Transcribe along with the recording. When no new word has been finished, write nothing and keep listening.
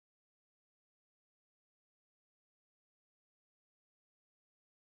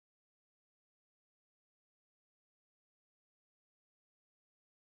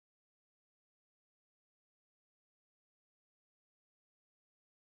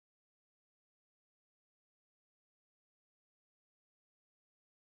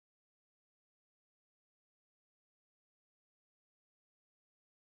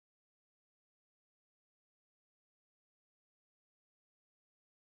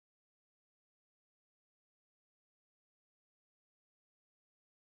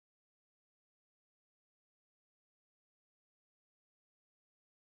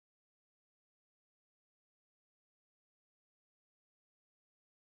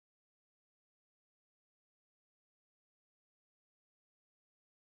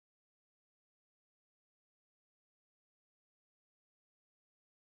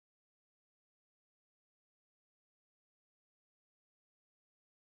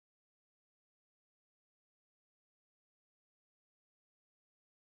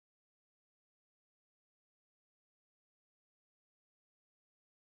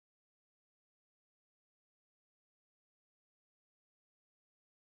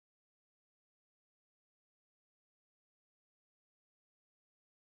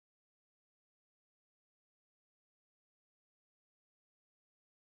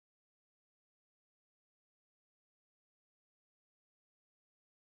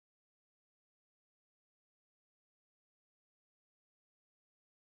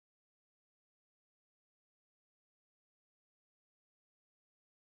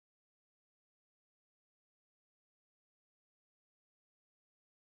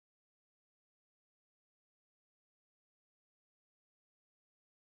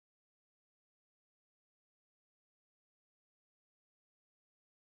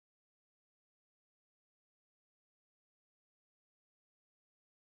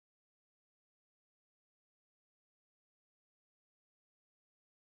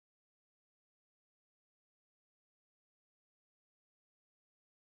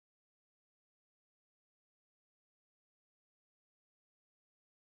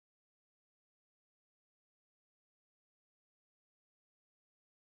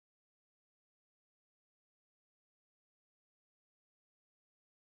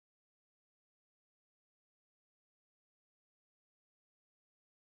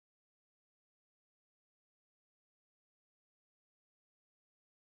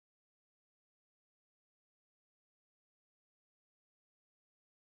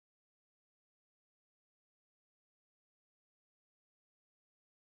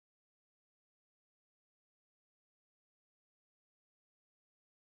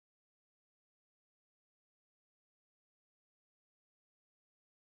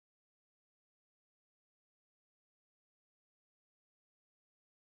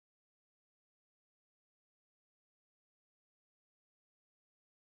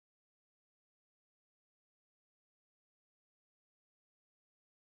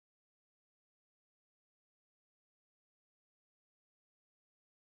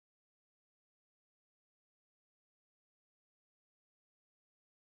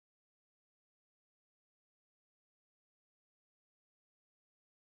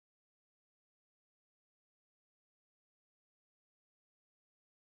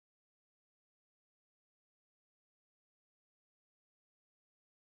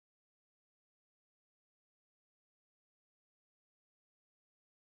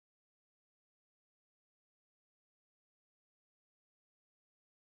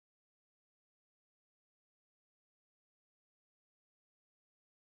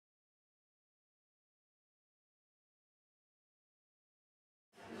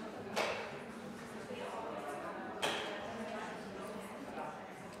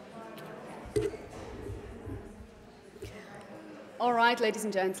All right, ladies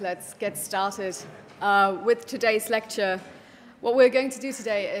and gents, let's get started with today's lecture. What we're going to do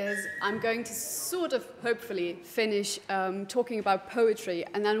today is I'm going to sort of, hopefully, finish talking about poetry,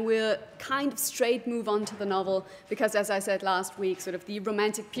 and then we'll kind of straight move on to the novel, because as I said last week, sort of the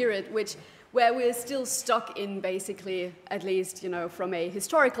Romantic period, where we're still stuck in, basically, at least, you know, from a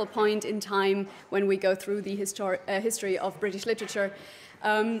historical point in time when we go through the history of British literature.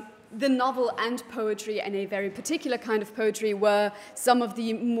 The novel and poetry, and a very particular kind of poetry, were some of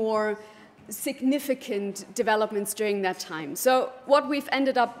the more significant developments during that time. So what we've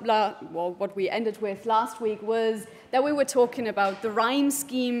ended what we ended with last week was that we were talking about the rhyme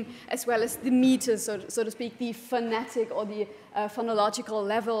scheme as well as the meter, so to speak, the phonetic or the phonological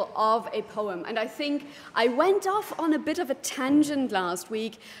level of a poem. And I think I went off on a bit of a tangent last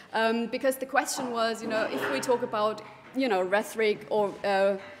week because the question was, you know, if we talk about, you know, rhetoric or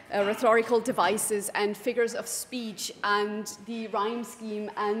rhetorical devices and figures of speech and the rhyme scheme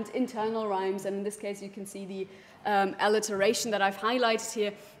and internal rhymes, and in this case you can see the alliteration that I've highlighted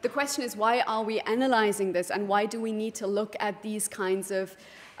here. The question is, why are we analyzing this, and why do we need to look at these kinds of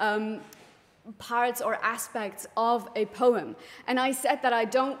parts or aspects of a poem? And I said that I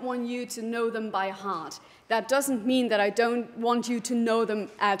don't want you to know them by heart. That doesn't mean that I don't want you to know them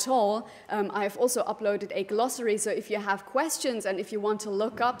at all. I have also uploaded a glossary, so if you have questions and if you want to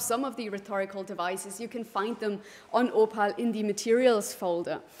look up some of the rhetorical devices, you can find them on Opal in the materials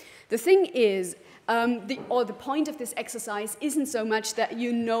folder. The thing is, the point of this exercise isn't so much that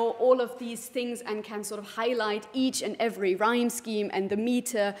you know all of these things and can sort of highlight each and every rhyme scheme and the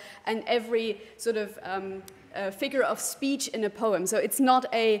meter and every sort of figure of speech in a poem. So it's not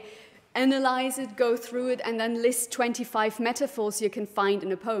a analyze it, go through it, and then list 25 metaphors you can find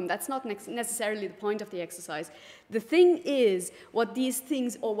in a poem. That's not necessarily the point of the exercise. The thing is, what these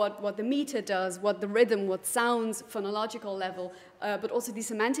things, or what the meter does, what the rhythm, what sounds, phonological level, but also the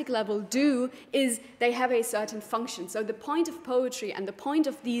semantic level do, is they have a certain function. So the point of poetry and the point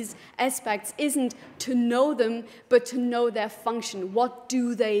of these aspects isn't to know them, but to know their function. What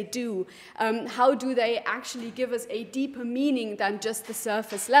do they do? How do they actually give us a deeper meaning than just the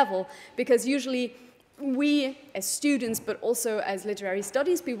surface level? Because usually we, as students, but also as literary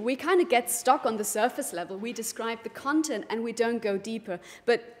studies people, we kind of get stuck on the surface level. We describe the content and we don't go deeper.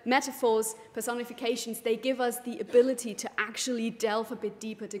 But metaphors, personifications, they give us the ability to actually delve a bit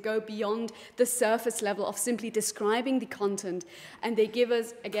deeper, to go beyond the surface level of simply describing the content. And they give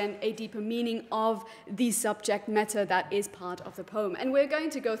us, again, a deeper meaning of the subject matter that is part of the poem. And we're going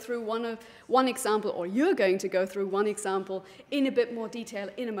to go through one example, or you're going to go through one example in a bit more detail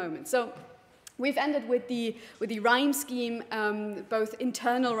in a moment. So we've ended with the rhyme scheme, both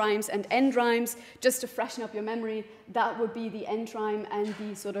internal rhymes and end rhymes. Just to freshen up your memory, that would be the end rhyme and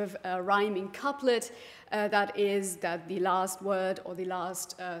the sort of rhyming couplet. That is that the last word or the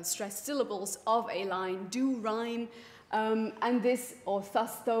last stressed syllables of a line do rhyme. And this, or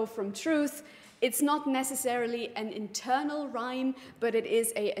thus, though, from truth, it's not necessarily an internal rhyme, but it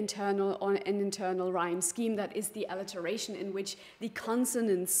is an internal rhyme scheme. That is the alliteration in which the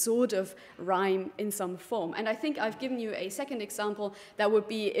consonants sort of rhyme in some form. And I think I've given you a second example. That would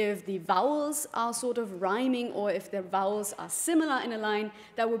be if the vowels are sort of rhyming, or if the vowels are similar in a line,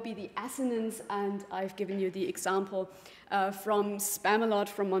 that would be the assonance. And I've given you the example from Spamalot,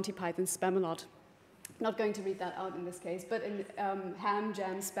 from Monty Python's Spamalot. Not going to read that out in this case, but in ham,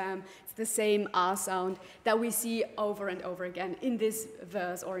 jam, spam, it's the same R sound that we see over and over again in this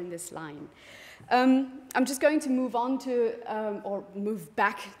verse or in this line. I'm just going to move on to, or move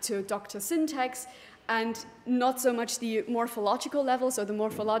back to Dr. Syntax, and not so much the morphological level. So the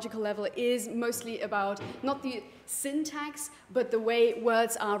morphological level is mostly about not the syntax, but the way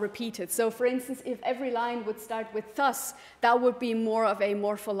words are repeated. So for instance, if every line would start with thus, that would be more of a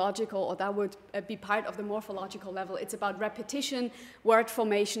morphological, or that would be part of the morphological level. It's about repetition, word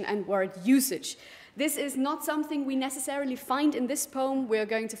formation, and word usage. This is not something we necessarily find in this poem. We're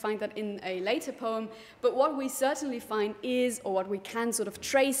going to find that in a later poem. But what we certainly find is, or what we can sort of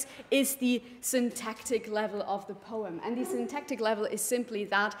trace, is the syntactic level of the poem. And the syntactic level is simply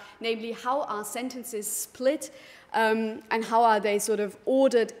that, namely how are sentences split and how are they sort of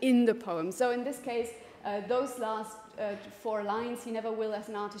ordered in the poem. So in this case, those last 4 lines, he never will as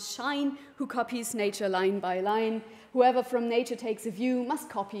an artist shine, who copies nature line by line. Whoever from nature takes a view must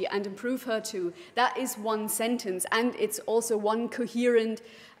copy and improve her too. That is one sentence, and it's also one coherent,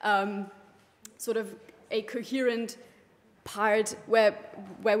 sort of a coherent part where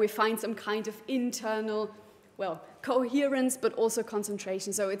we find some kind of internal well, coherence, but also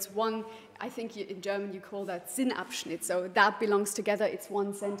concentration. So it's one, I think in German you call that Sinnabschnitt. So that belongs together, it's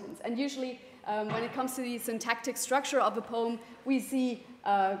one sentence. And usually when it comes to the syntactic structure of a poem, we see,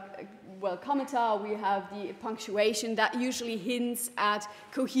 well, comata, we have the punctuation that usually hints at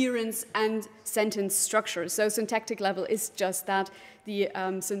coherence and sentence structure. So syntactic level is just that, the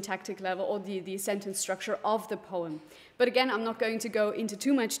syntactic level or the sentence structure of the poem. But again, I'm not going to go into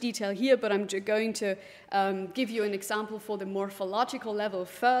too much detail here, but I'm going to give you an example for the morphological level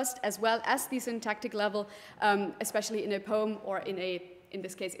first, as well as the syntactic level, especially in a poem or in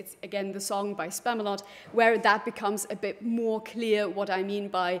this case, it's again the song by Spamalot, where that becomes a bit more clear what I mean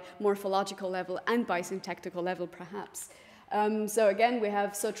by morphological level and by syntactical level, perhaps. So again, we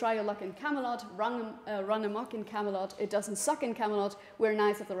have so try your luck in Camelot, run amok in Camelot, it doesn't suck in Camelot, we're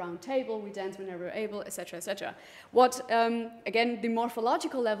knights of the round table, we dance whenever we're able, etc., etc. What, again, the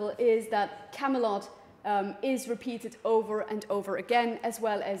morphological level is that Camelot is repeated over and over again, as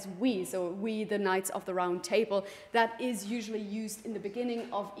well as we, so we, the knights of the round table. That is usually used in the beginning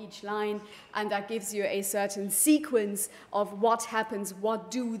of each line, and that gives you a certain sequence of what happens, what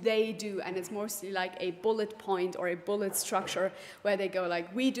do they do, and it's mostly like a bullet point or a bullet structure where they go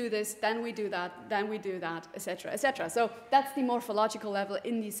like, we do this, then we do that, then we do that, etc., etc. So that's the morphological level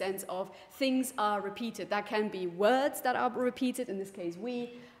in the sense of things are repeated. That can be words that are repeated, in this case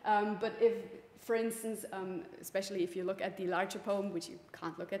we, but if, for instance, especially if you look at the larger poem, which you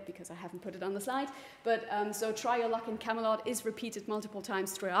can't look at because I haven't put it on the slide, but so try your luck in Camelot is repeated multiple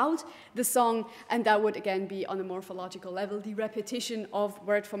times throughout the song, and that would again be on a morphological level, the repetition of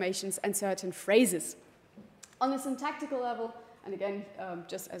word formations and certain phrases. On a syntactical level, and again,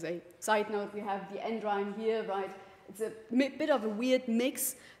 just as a side note, we have the end rhyme here, right? It's a bit of a weird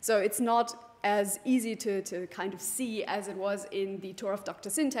mix, so it's not as easy to kind of see as it was in the Tour of Dr.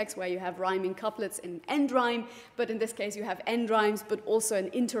 Syntax, where you have rhyming couplets in end rhyme, but in this case you have end rhymes, but also an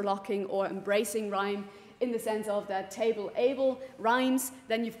interlocking or embracing rhyme in the sense of that table, able, rhymes,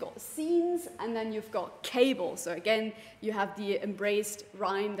 then you've got scenes, and then you've got cable. So again, you have the embraced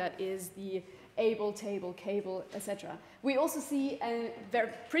rhyme that is the able, table, cable, etc. We also see a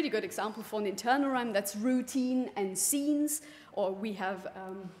pretty good example for an internal rhyme, that's routine and scenes, or we have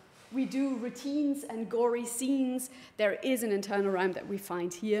we do routines and gory scenes. There is an internal rhyme that we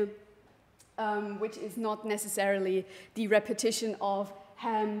find here, which is not necessarily the repetition of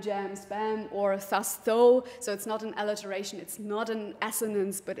ham, jam, spam, or thus, though. So it's not an alliteration, it's not an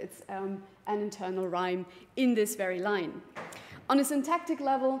assonance, but it's an internal rhyme in this very line. On a syntactic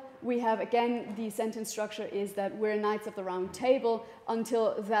level, we have, again, the sentence structure is that we're knights of the round table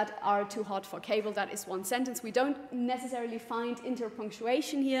until that are too hot for cable. That is one sentence. We don't necessarily find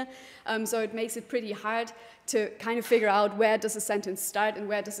interpunctuation here, so it makes it pretty hard to kind of figure out where does a sentence start and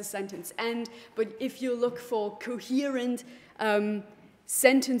where does a sentence end. But if you look for coherent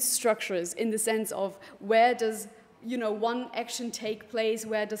sentence structures in the sense of where does one action take place,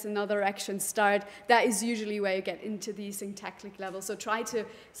 where does another action start, that is usually where you get into the syntactic level. So try to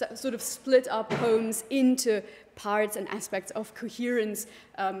sort of split up poems into parts and aspects of coherence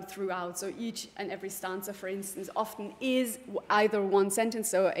throughout. So each and every stanza, for instance, often is either one sentence,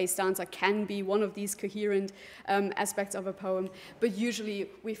 so a stanza can be one of these coherent aspects of a poem, but usually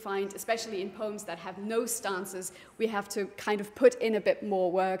we find, especially in poems that have no stanzas, we have to kind of put in a bit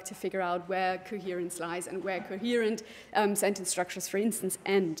more work to figure out where coherence lies and where coherent sentence structures, for instance,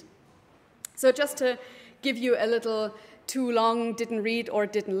 end. So just to give you a little too long, didn't read or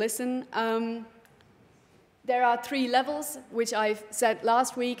didn't listen, there are 3 levels, which I've said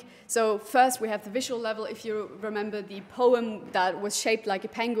last week. So first we have the visual level. If you remember the poem that was shaped like a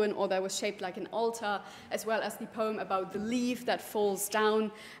penguin or that was shaped like an altar, as well as the poem about the leaf that falls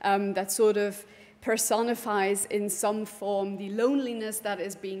down, that sort of personifies in some form the loneliness that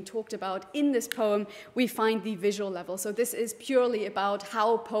is being talked about in this poem, we find the visual level. So this is purely about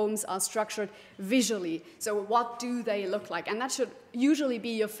how poems are structured visually. So what do they look like? And that should usually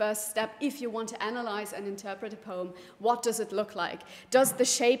be your first step if you want to analyze and interpret a poem. What does it look like? Does the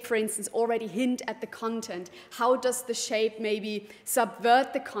shape, for instance, already hint at the content? How does the shape maybe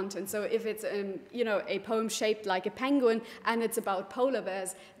subvert the content? So if it's a poem shaped like a penguin and it's about polar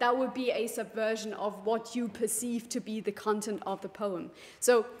bears, that would be a subversion of what you perceive to be the content of the poem.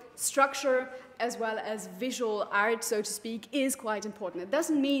 So structure as well as visual art, so to speak, is quite important. It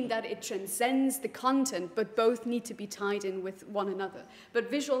doesn't mean that it transcends the content, but both need to be tied in with one another. But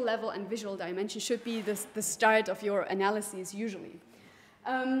visual level and visual dimension should be the start of your analyses usually.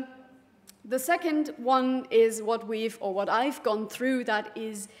 The second one is what I've gone through, that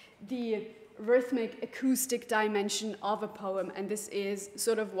is the rhythmic acoustic dimension of a poem, and this is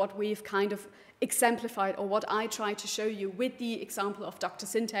sort of what we've kind of exemplified, or what I try to show you with the example of Dr.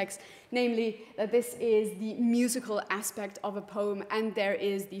 Syntax, namely that this is the musical aspect of a poem, and there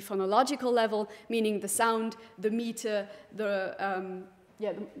is the phonological level, meaning the sound, the meter, the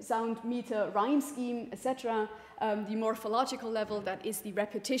sound, meter, rhyme scheme, etc. The morphological level, that is the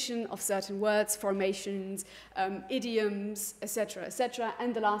repetition of certain words, formations, idioms, etc., etc.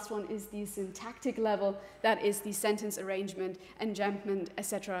 And the last one is the syntactic level, that is the sentence arrangement, enjambment,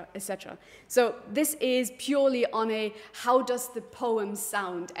 etc., etc. So this is purely on a how does the poem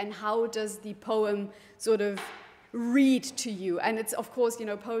sound, and how does the poem sort of read to you. And it's, of course, you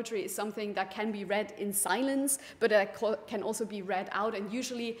know, poetry is something that can be read in silence, but it can also be read out. And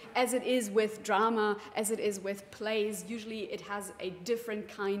usually, as it is with drama, as it is with plays, usually it has a different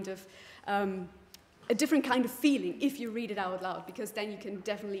kind of feeling if you read it out loud, because then you can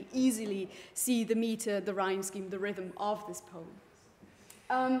definitely easily see the meter, the rhyme scheme, the rhythm of this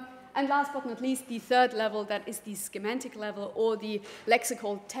poem. And last but not least, the third level, that is the schematic level, or the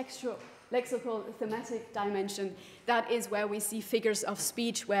lexical thematic dimension. That is where we see figures of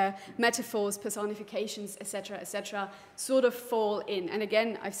speech, where metaphors, personifications, etc., etc., sort of fall in. And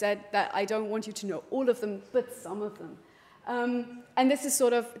again, I've said that I don't want you to know all of them, but some of them. And this is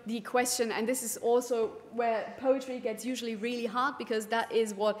sort of the question, and this is also where poetry gets usually really hard, because that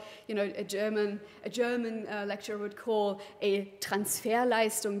is what, you know, a German lecturer would call a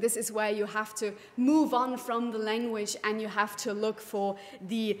Transferleistung. This is where you have to move on from the language and you have to look for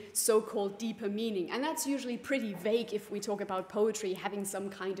the so-called deeper meaning. And that's usually pretty vague if we talk about poetry having some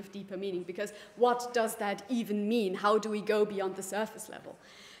kind of deeper meaning, because what does that even mean? How do we go beyond the surface level?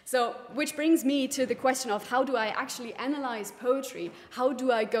 So, which brings me to the question of how do I actually analyze poetry? How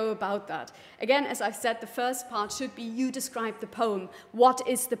do I go about that? Again, as I've said, the first part should be you describe the poem. What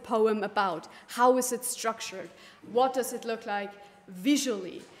is the poem about? How is it structured? What does it look like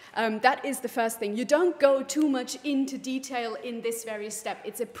visually? That is the first thing. You don't go too much into detail in this very step.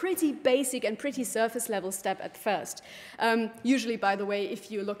 It's a pretty basic and pretty surface level step at first. Usually, by the way,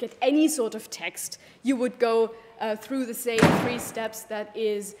 if you look at any sort of text, you would go through the same 3 steps, that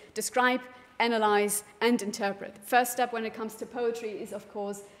is describe, analyze, and interpret. First step when it comes to poetry is, of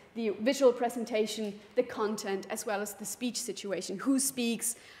course, the visual presentation, the content, as well as the speech situation. Who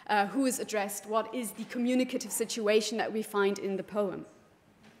speaks, who is addressed, what is the communicative situation that we find in the poem.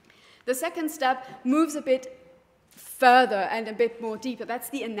 The second step moves a bit further and a bit more deeper. That's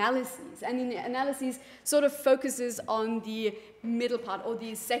the analyses. And in the analyses sort of focuses on the middle part, or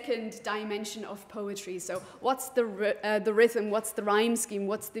the second dimension of poetry. So what's the rhythm, what's the rhyme scheme,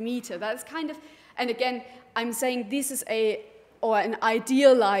 what's the meter? That's kind of, and again, I'm saying this is an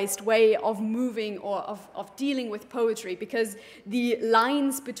idealized way of moving or of dealing with poetry, because the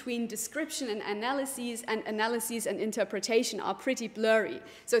lines between description and analyses and interpretation are pretty blurry.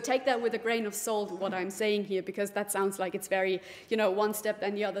 So take that with a grain of salt, what I'm saying here, because that sounds like it's very, you know, one step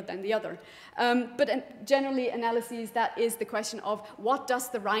then the other. But generally, analyses, that is the question of what does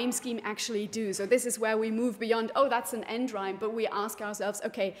the rhyme scheme actually do? So this is where we move beyond, oh, that's an end rhyme, but we ask ourselves,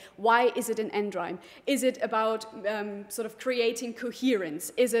 okay, why is it an end rhyme? Is it about sort of creating coherence?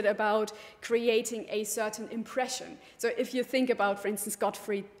 Is it about creating a certain impression? So if you think about, for instance,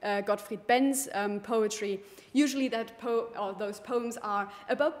 Gottfried Benn's poetry, usually those poems are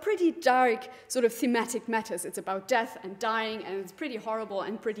about pretty dark sort of thematic matters. It's about death and dying, and it's pretty horrible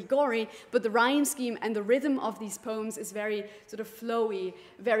and pretty gory, but the rhyme scheme and the rhythm of these poems is very sort of flowy,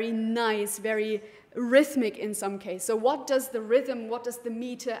 very nice, very rhythmic in some case. So what does the rhythm, what does the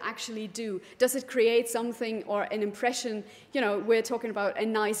meter actually do? Does it create something or an impression? You know, we're talking about a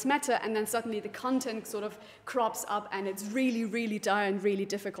nice matter, and then suddenly the content sort of crops up and it's really, really dire and really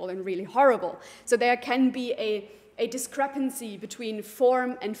difficult and really horrible. So there can be a discrepancy between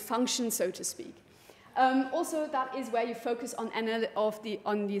form and function, so to speak. Also, that is where you focus on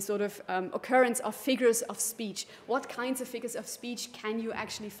the sort of occurrence of figures of speech. What kinds of figures of speech can you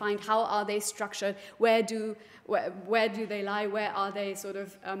actually find? How are they structured? Where do they lie? Where are they sort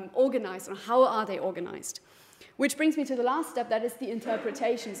of organized, or how are they organized? Which brings me to the last step, that is the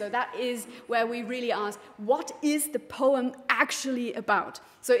interpretation. So that is where we really ask, what is the poem actually about?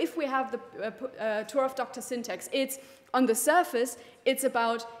 So if we have the tour of Dr. Syntax, it's on the surface, it's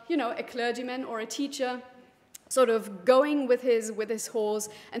about, you know, a clergyman or a teacher sort of going with his horse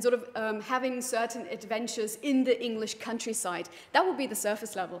and sort of having certain adventures in the English countryside. That would be the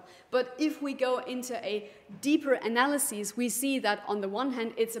surface level. But if we go into a deeper analysis, we see that on the one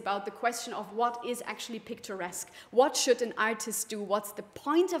hand, it's about the question of what is actually picturesque. What should an artist do? What's the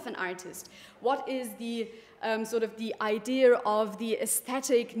point of an artist? what is the sort of the idea of the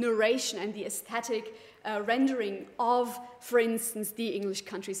aesthetic narration and the aesthetic rendering of, for instance, the English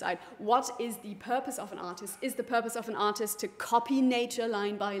countryside. What is the purpose of an artist? Is the purpose of an artist to copy nature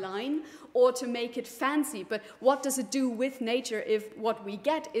line by line or to make it fancy? But what does it do with nature if what we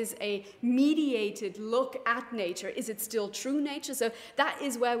get is a mediated look at nature? Is it still true nature? So that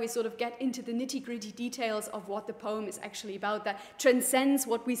is where we sort of get into the nitty-gritty details of what the poem is actually about, that transcends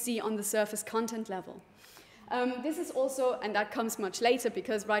what we see on the surface content level. This is also, and that comes much later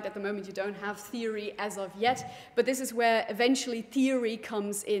because right at the moment you don't have theory as of yet, but this is where eventually theory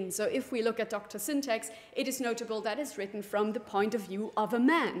comes in. So if we look at Dr. Syntax, it is notable that it's written from the point of view of a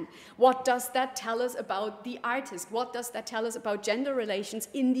man. What does that tell us about the artist? What does that tell us about gender relations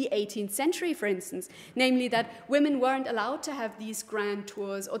in the 18th century, for instance? Namely that women weren't allowed to have these grand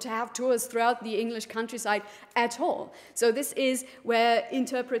tours or to have tours throughout the English countryside at all. So this is where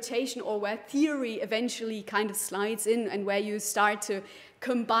interpretation or where theory eventually kind of slides in and where you start to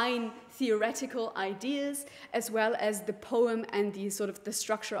combine theoretical ideas as well as the poem and the sort of the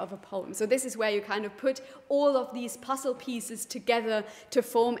structure of a poem. So this is where you kind of put all of these puzzle pieces together to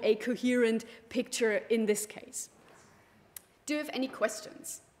form a coherent picture in this case. Do you have any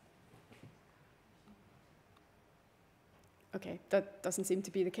questions? Okay, that doesn't seem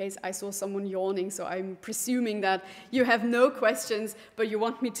to be the case. I saw someone yawning, so I'm presuming that you have no questions, but you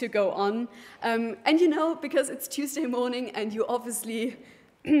want me to go on. And you know, because it's Tuesday morning and you obviously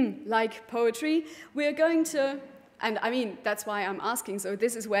like poetry, we're going to, and I mean, that's why I'm asking, so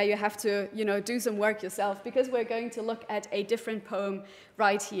this is where you have to, you know, do some work yourself, because we're going to look at a different poem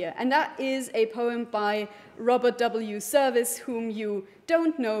right here. And that is a poem by Robert W. Service, whom you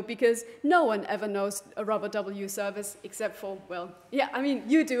don't know, because no one ever knows a Robert W. Service except for, well, yeah, I mean,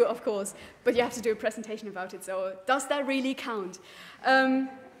 you do, of course, but you have to do a presentation about it, so does that really count?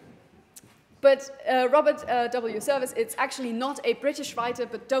 But Robert W. Service, it's actually not a British writer,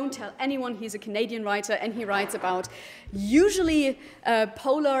 but don't tell anyone, he's a Canadian writer, and he writes about usually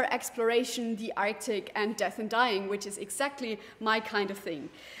polar exploration, the Arctic, and death and dying, which is exactly my kind of thing.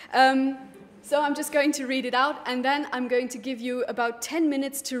 So I'm just going to read it out, and then I'm going to give you about 10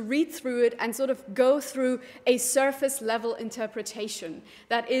 minutes to read through it and sort of go through a surface-level interpretation.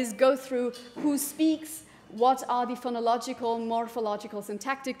 That is, go through who speaks, what are the phonological, morphological,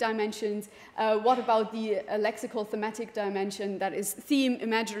 syntactic dimensions? What about the lexical, thematic dimension? That is theme,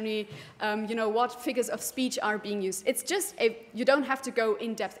 imagery, you know, what figures of speech are being used. It's just, you don't have to go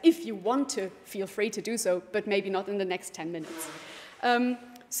in depth. If you want to, feel free to do so, but maybe not in the next 10 minutes.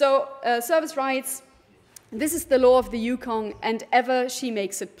 Service writes, "This is the law of the Yukon, and ever she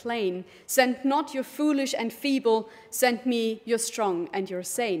makes it plain. Send not your foolish and feeble, send me your strong and your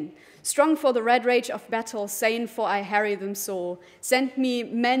sane. Strong for the red rage of battle, sane for I harry them sore. Send me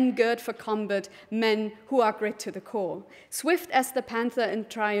men girt for combat, men who are grit to the core. Swift as the panther in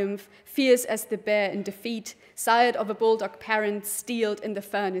triumph, fierce as the bear in defeat, sired of a bulldog parent, steeled in the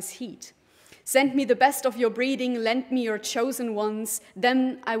furnace heat. Send me the best of your breeding, lend me your chosen ones.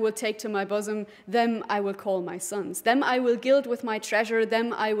 Them I will take to my bosom, them I will call my sons. Them I will gild with my treasure,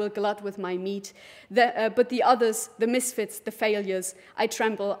 them I will glut with my meat. But the others, the misfits, the failures, I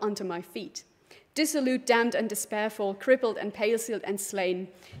trample under my feet. Dissolute, damned, and despairful, crippled and pale-sealed and slain,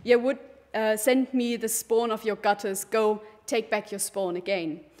 ye would send me the spawn of your gutters, go, take back your spawn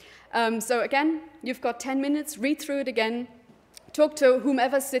again." So again, you've got 10 minutes, read through it again, talk to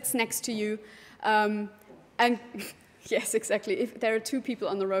whomever sits next to you, and yes, exactly. If there are two people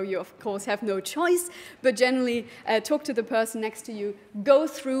on the row, you of course have no choice, but generally talk to the person next to you, go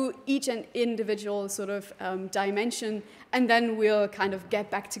through each and individual sort of dimension, and then we'll kind of get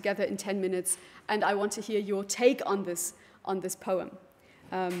back together in 10 minutes, and I want to hear your take on this poem.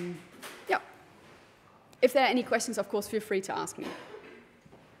 Yeah. If there are any questions, of course, feel free to ask me.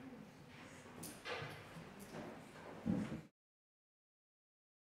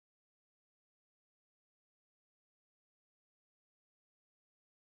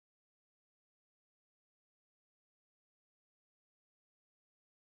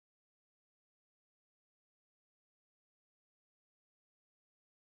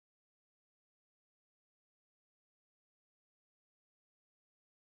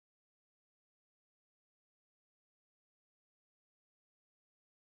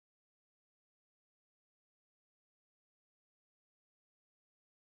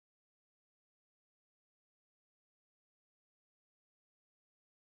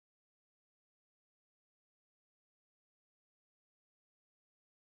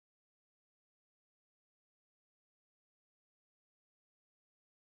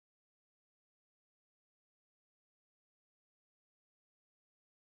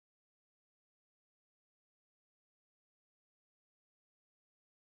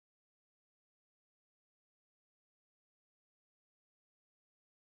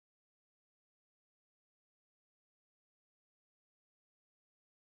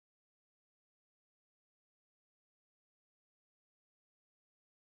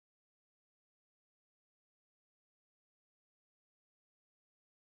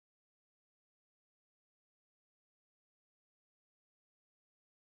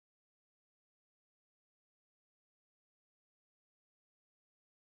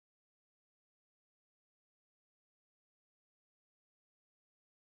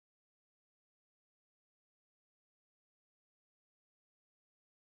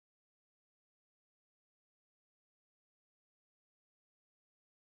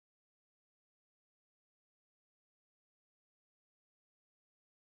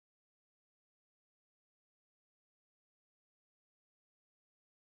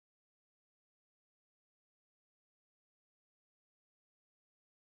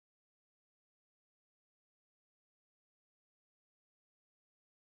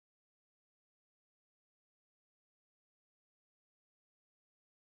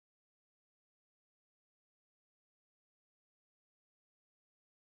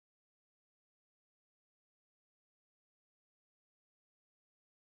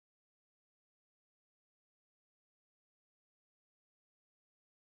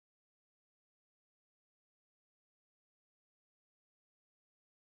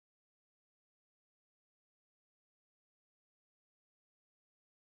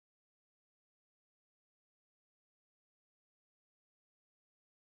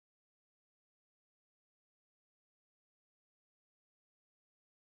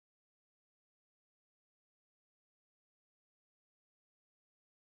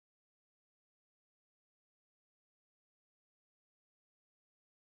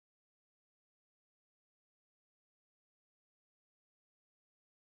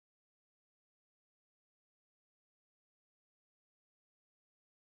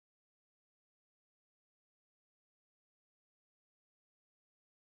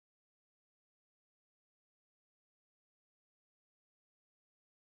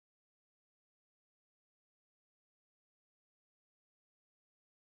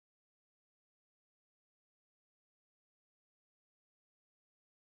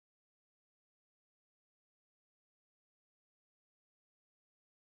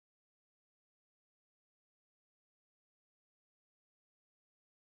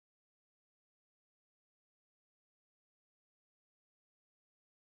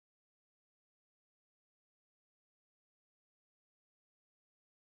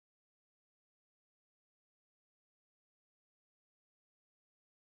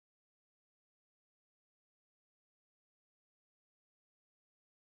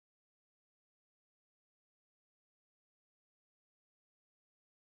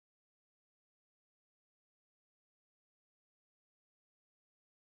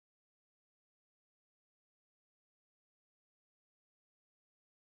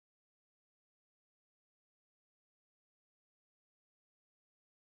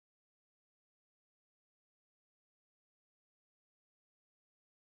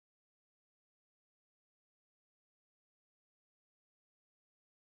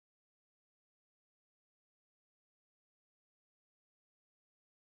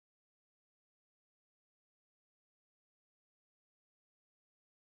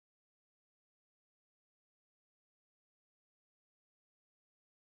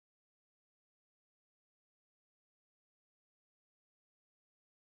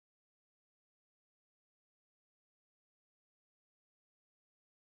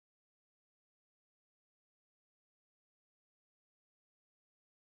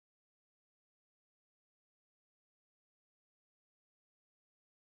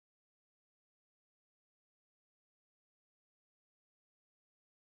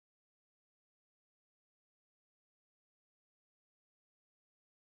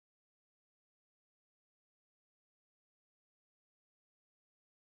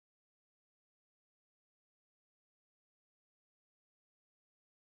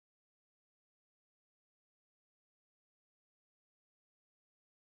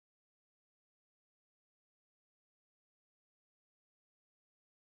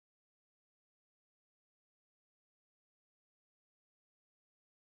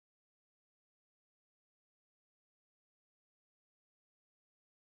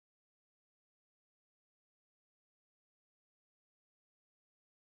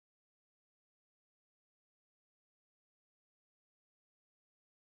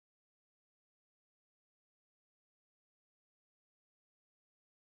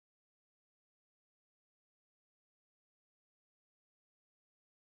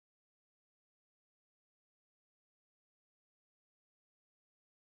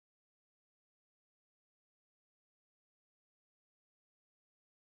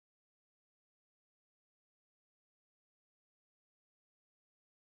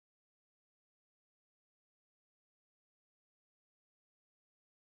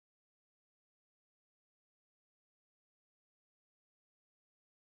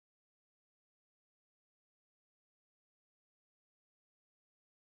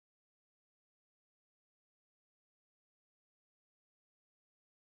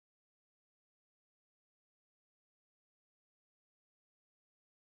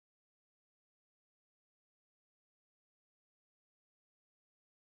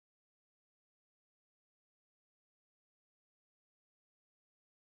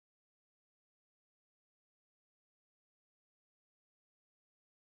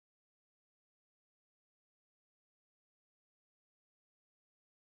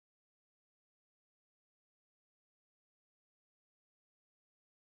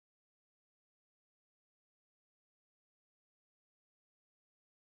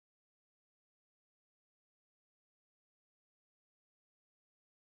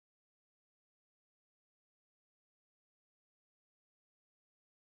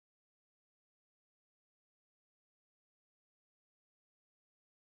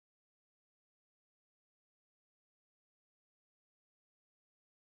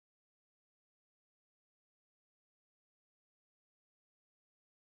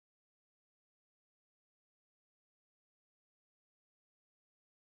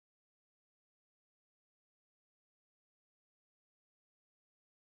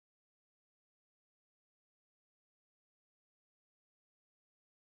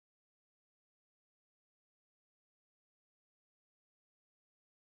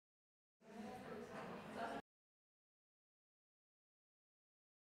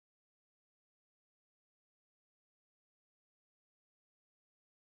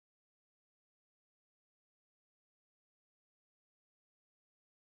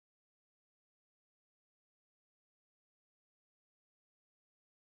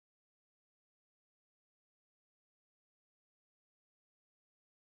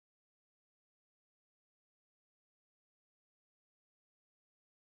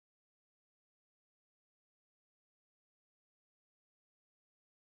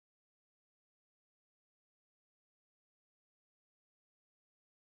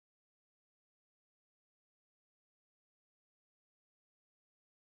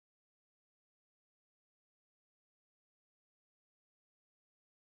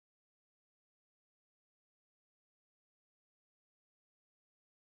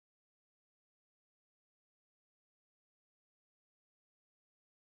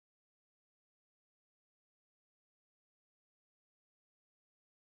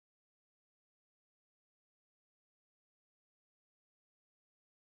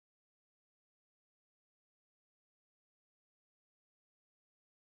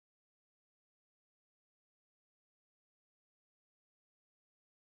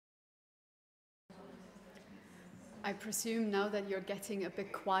 I presume now that you're getting a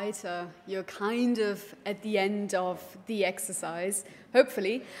bit quieter, you're kind of at the end of the exercise,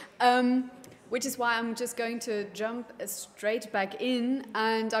 hopefully, which is why I'm just going to jump straight back in,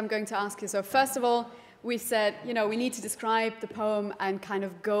 and I'm going to ask you, so first of all, we said, you know, we need to describe the poem and kind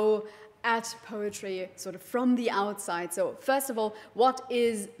of go at poetry sort of from the outside. So first of all, what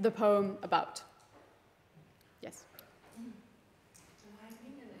is the poem about? Yes? My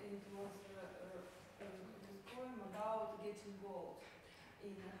opinion, it was a poem about getting gold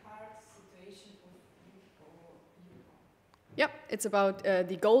in a hard situation for Yukon. Yep, it's about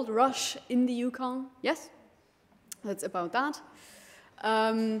the gold rush in the Yukon. Yes, that's about that.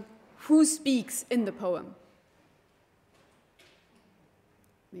 Who speaks in the poem?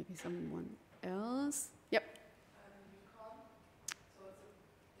 Maybe someone else? Yep. Yukon. So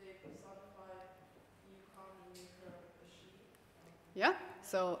they personify Yukon and make her a she. Yeah,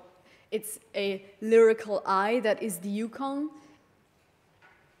 so it's a lyrical I that is the Yukon.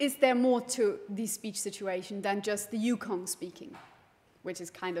 Is there more to the speech situation than just the Yukon speaking? Which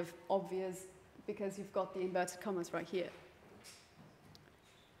is kind of obvious because you've got the inverted commas right here.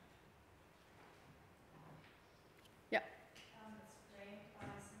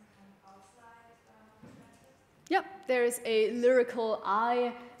 Yep, there is a lyrical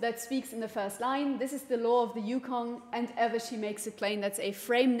I that speaks in the first line. This is the law of the Yukon, and ever she makes it plain. That's a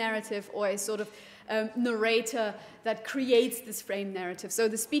frame narrative or a sort of narrator that creates this frame narrative. So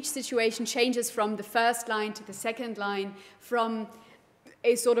the speech situation changes from the first line to the second line, from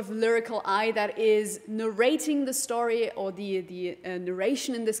a sort of lyrical I that is narrating the story, or the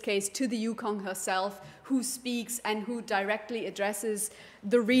narration in this case, to the Yukon herself, who speaks and who directly addresses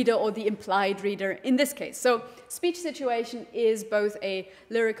the reader or the implied reader in this case. So speech situation is both a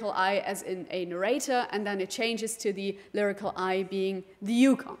lyrical I as in a narrator, and then it changes to the lyrical I being the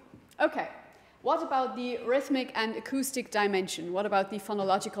Yukon. Okay, what about the rhythmic and acoustic dimension? What about the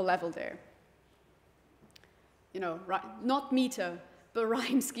phonological level there? You know, not meter, but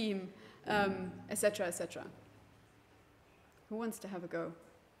rhyme scheme, etc., etc. Who wants to have a go?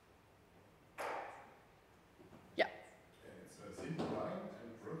 Yeah. It's a simple line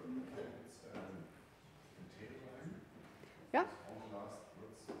and rhythm, and it's a tail line. Yeah. All the last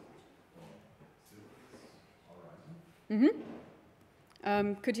words or syllables are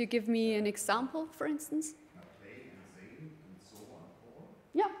rhyming. Could you give me an example, for instance? Play and sing and so on.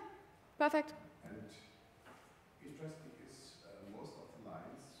 Yeah, perfect. And interesting is most of the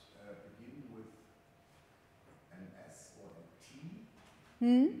lines begin with an S or a T.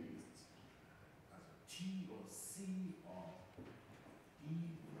 Maybe it's T or C or E.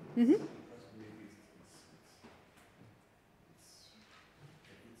 Maybe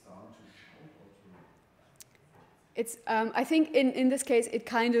it sound to shout or to. It's, I think in this case, it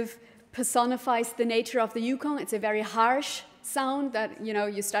kind of personifies the nature of the Yukon. It's a very harsh sound that, you know,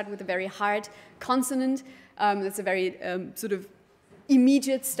 you start with a very hard consonant. That's a very sort of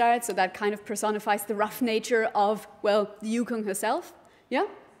immediate start, so that kind of personifies the rough nature of, well, the Yukon herself. Yeah?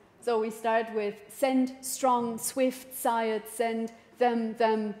 So we start with send, strong, swift, sired, send,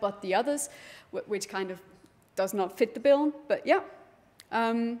 them, but the others, which kind of does not fit the bill, but yeah.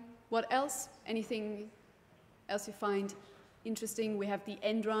 What else? Anything else you find interesting? We have the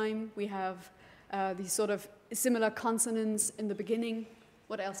end rhyme, we have these sort of similar consonants in the beginning.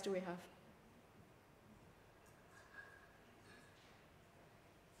 What else do we have?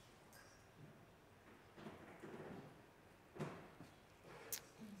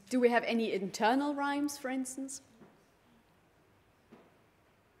 Do we have any internal rhymes, for instance?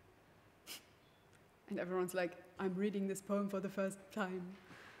 And everyone's like, I'm reading this poem for the first time.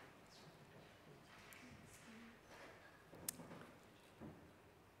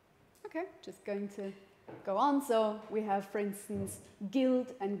 Okay, just going to go on. So we have, for instance,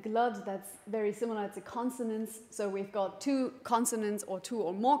 gild and glud. That's very similar to consonants. So we've got two consonants or two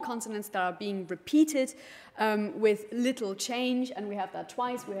or more consonants that are being repeated with little change. And we have that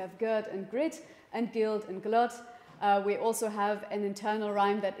twice. We have gird and grit and gild and glud. We also have an internal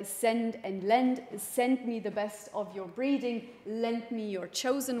rhyme that is send and lend. Send me the best of your breeding. Lend me your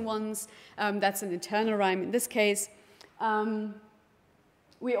chosen ones. That's an internal rhyme in this case.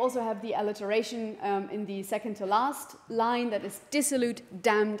 We also have the alliteration in the second to last line that is dissolute,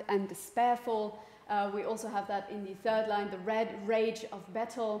 damned, and despairful. We also have that in the third line, the red rage of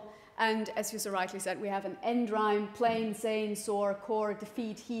battle. And as you so rightly said, we have an end rhyme, plain, sane, sore, core,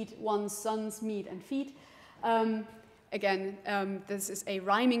 defeat, heat, one's sons, meat, and feet. Again, this is a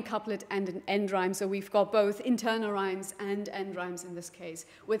rhyming couplet and an end rhyme, so we've got both internal rhymes and end rhymes in this case,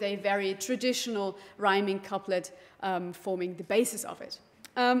 with a very traditional rhyming couplet forming the basis of it.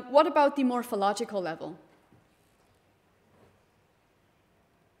 What about the morphological level?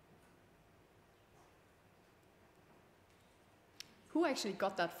 Who actually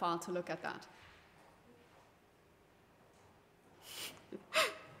got that far to look at that?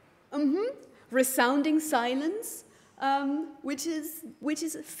 Resounding silence, which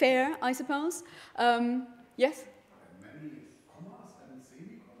is fair, I suppose. Yes? Many commas and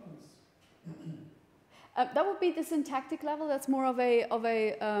semicolons. That would be the syntactic level. That's more of a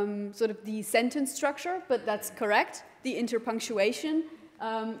sort of the sentence structure, but that's correct. The interpunctuation.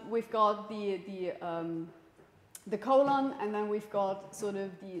 We've got the colon, and then we've got sort of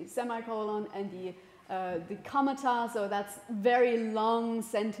the semicolon and the commata. So that's very long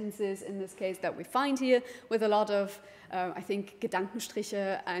sentences in this case that we find here, with a lot of I think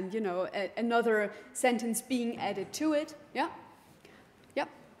Gedankenstriche and another sentence being added to it. Yeah. Yep.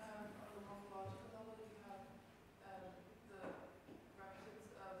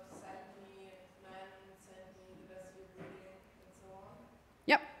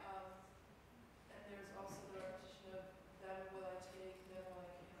 Yep. And there's also the repetition of them will I take, them will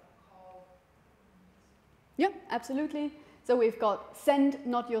I call. Yeah, absolutely. So we've got send,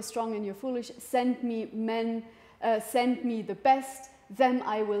 not you're strong and you're foolish, send me men, send me the best, them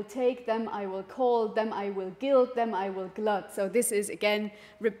I will take, them I will call, them I will gild, them I will glut. So this is again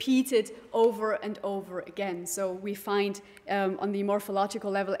repeated over and over again. So we find on the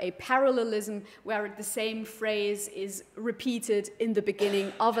morphological level a parallelism where the same phrase is repeated in the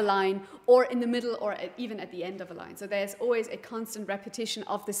beginning of a line or in the middle or even at the end of a line. So there's always a constant repetition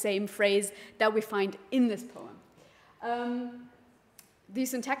of the same phrase that we find in this poem. The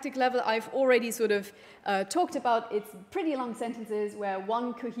syntactic level I've already sort of talked about. It's pretty long sentences where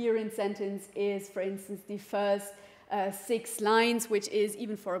one coherent sentence is, for instance, the first 6 lines, which is,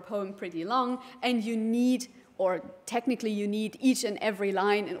 even for a poem, pretty long. And you need, or technically you need, each and every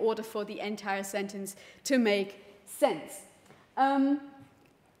line in order for the entire sentence to make sense.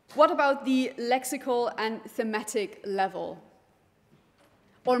 What about the lexical and thematic level?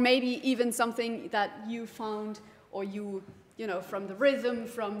 Or maybe even something that you found, or you know, from the rhythm,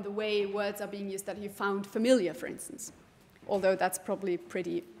 from the way words are being used, that you found familiar, for instance. Although that's probably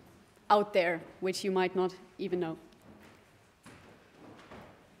pretty out there, which you might not even know.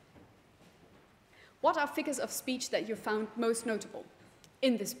 What are figures of speech that you found most notable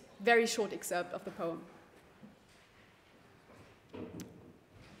in this very short excerpt of the poem?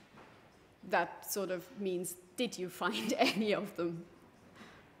 That sort of means, did you find any of them?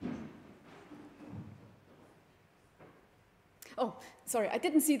 Oh, sorry, I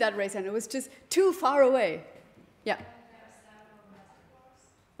didn't see that raised hand. It was just too far away. Yeah.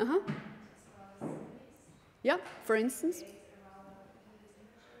 Uh-huh. Yeah, for instance.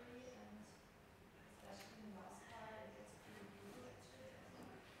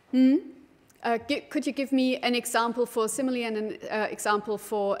 Could you give me an example for a simile and an example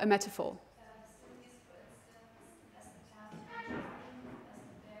for a metaphor?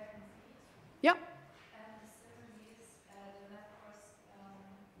 Yeah.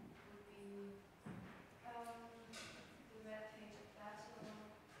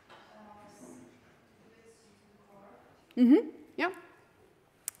 Yeah.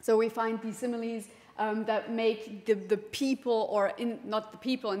 So we find these similes that make the people, or not the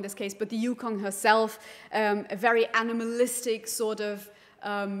people in this case, but the Yukong herself, a very animalistic sort of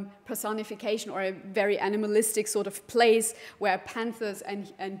personification, or a very animalistic sort of place where panthers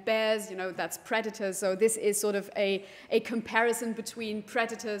and bears, you know, that's predators. So this is sort of a comparison between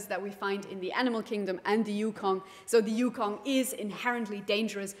predators that we find in the animal kingdom and the Yukong. So the Yukong is inherently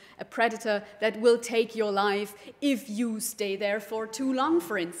dangerous, a predator that will take your life if you stay there for too long,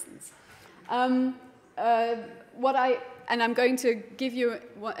 for instance. And I'm going to give you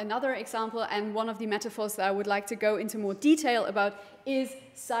another example, and one of the metaphors that I would like to go into more detail about is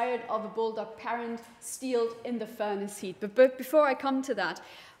sired of a bulldog parent, steeled in the furnace heat. But before I come to that,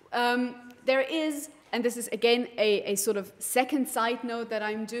 there is, and this is again a sort of second side note that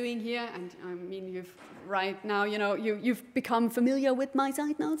I'm doing here, and I mean, right now, you know, you've become familiar with my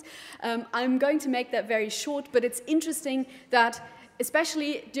side notes. I'm going to make that very short, but it's interesting that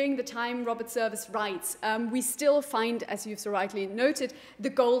especially during the time Robert Service writes, we still find, as you've so rightly noted, the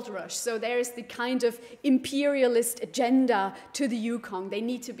gold rush. So there is the kind of imperialist agenda to the Yukong. They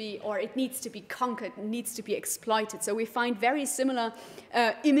need to be, or it needs to be conquered, it needs to be exploited. So we find very similar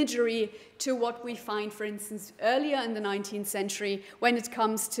imagery to what we find, for instance, earlier in the 19th century when it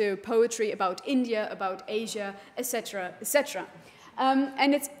comes to poetry about India, about Asia, etc., etc.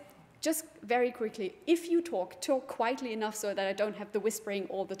 And it's just very quickly, if you talk quietly enough so that I don't have the whispering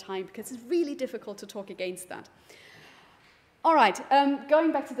all the time, because it's really difficult to talk against that. All right,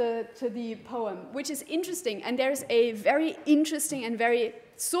 going back to the poem, which is interesting, and there's a very interesting and very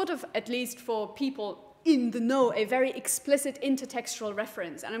sort of, at least for people in the know, a very explicit intertextual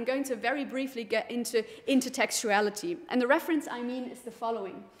reference. And I'm going to very briefly get into intertextuality. And the reference I mean is the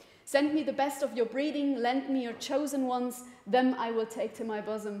following. Send me the best of your breeding, lend me your chosen ones, them I will take to my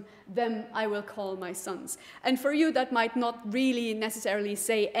bosom, them I will call my sons. And for you, that might not really necessarily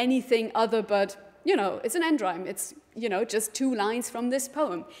say anything other but, you know, it's an end rhyme. It's, you know, just 2 lines from this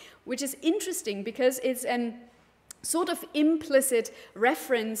poem, which is interesting because it's an sort of implicit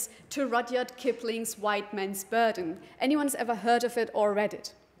reference to Rudyard Kipling's White Man's Burden. Anyone's ever heard of it or read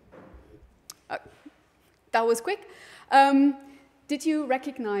it? That was quick. Did you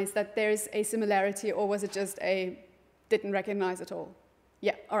recognize that there's a similarity, or was it just a didn't recognize at all?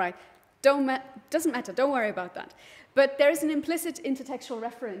 Yeah, all right. Doesn't matter, don't worry about that. But there is an implicit intertextual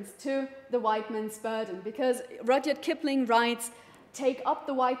reference to the White Man's Burden, because Rudyard Kipling writes, take up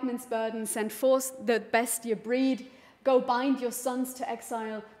the white man's burden, send forth the best ye breed, go bind your sons to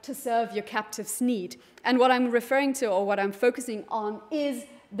exile to serve your captives' need. And what I'm referring to, or what I'm focusing on, is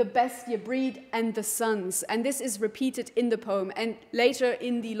the best ye breed and the sons. And this is repeated in the poem. And later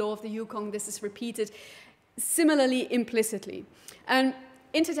in the Law of the Yukon, this is repeated similarly implicitly. And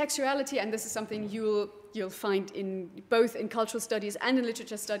intertextuality, and this is something you'll find in both in cultural studies and in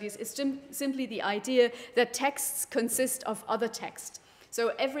literature studies, is simply the idea that texts consist of other texts.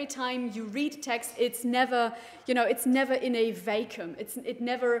 So every time you read text, it's never, you know, it's never in a vacuum. It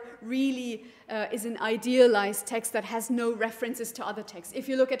never really is an idealized text that has no references to other texts. If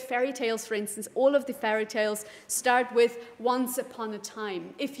you look at fairy tales, for instance, all of the fairy tales start with once upon a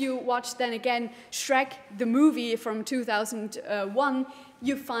time. If you watch then again Shrek, the movie from 2001,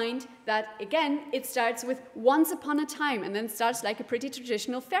 you find that, again, it starts with once upon a time, and then starts like a pretty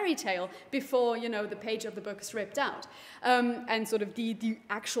traditional fairy tale before, you know, the page of the book is ripped out, and sort of the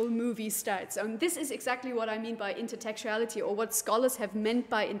actual movie starts. And this is exactly what I mean by intertextuality, or what scholars have meant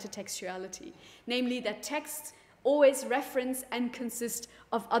by intertextuality, namely that texts always reference and consist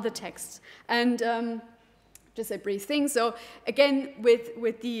of other texts. And just a brief thing. So again,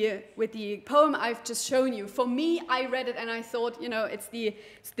 with the poem I've just shown you, for me, I read it and I thought, you know, it's the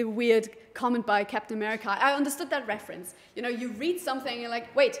weird comment by Captain America. I understood that reference. You know, you read something and you're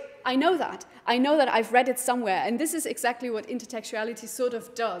like, wait, I know that. I know that I've read it somewhere. And this is exactly what intertextuality sort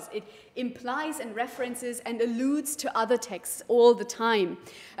of does. It implies and references and alludes to other texts all the time.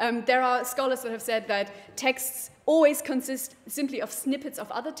 There are scholars that have said that texts always consist simply of snippets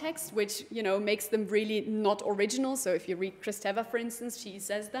of other texts, which, you know, makes them really not original. So if you read Kristeva, for instance, she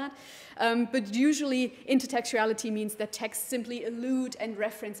says that. But usually intertextuality means that texts simply allude and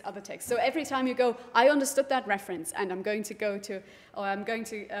reference other texts. So every time you go, I understood that reference, and I'm going to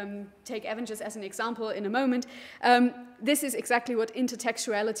take Avengers as an example in a moment. This is exactly what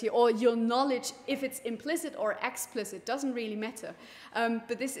intertextuality, or your knowledge, if it's implicit or explicit, doesn't really matter.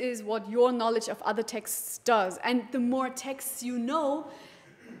 But this is what your knowledge of other texts does. And the more texts you know,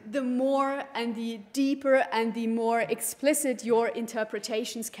 the more and the deeper and the more explicit your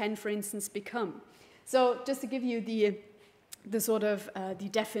interpretations can, for instance, become. So just to give you the sort of the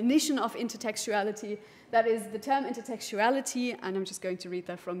definition of intertextuality, that is the term intertextuality, and I'm just going to read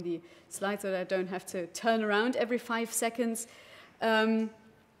that from the slide so that I don't have to turn around every 5 seconds.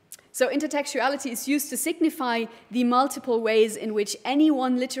 So intertextuality is used to signify the multiple ways in which any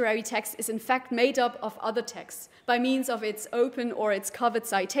one literary text is in fact made up of other texts by means of its open or its covered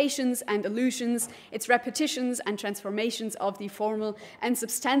citations and allusions, its repetitions and transformations of the formal and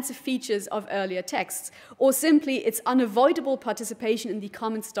substantive features of earlier texts, or simply its unavoidable participation in the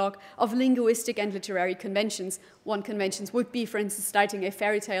common stock of linguistic and literary conventions. One convention would be, for instance, starting a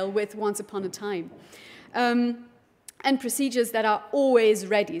fairy tale with once upon a time. And procedures that are always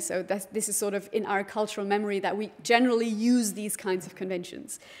ready. So this is sort of in our cultural memory that we generally use these kinds of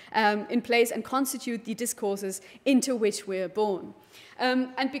conventions in place and constitute the discourses into which we're born.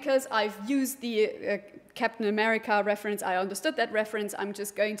 And because I've used the Captain America reference, I understood that reference, I'm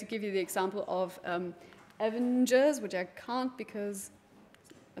just going to give you the example of Avengers, which I can't because...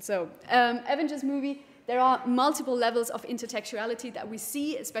 So, Avengers movie. There are multiple levels of intertextuality that we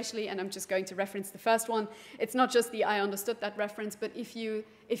see, especially, and I'm just going to reference the first one. It's not just the I understood that reference, but if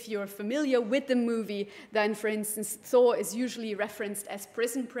you're familiar with the movie, then, for instance, Thor is usually referenced as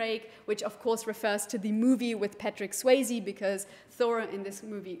Prison Break, which of course refers to the movie with Patrick Swayze, because Thor in this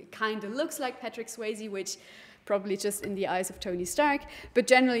movie kind of looks like Patrick Swayze, which probably just in the eyes of Tony Stark, but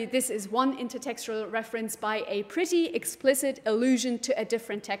generally this is one intertextual reference by a pretty explicit allusion to a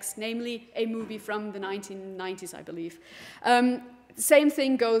different text, namely a movie from the 1990s, I believe. Same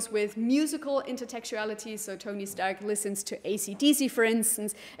thing goes with musical intertextuality. So Tony Stark listens to AC/DC, for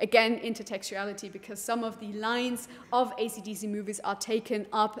instance. Again, intertextuality, because some of the lines of AC/DC movies are taken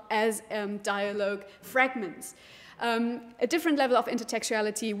up as dialogue fragments. A different level of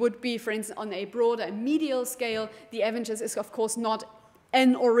intertextuality would be, for instance, on a broader and medial scale. The Avengers is, of course, not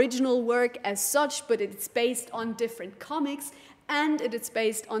an original work as such, but it's based on different comics, and it is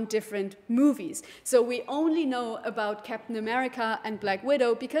based on different movies. So we only know about Captain America and Black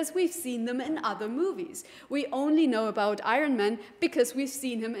Widow because we've seen them in other movies. We only know about Iron Man because we've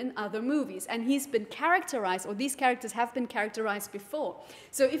seen him in other movies. And he's been characterized, or these characters have been characterized before.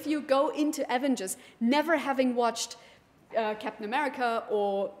 So if you go into Avengers never having watched Captain America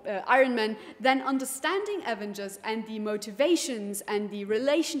or Iron Man, then understanding Avengers and the motivations and the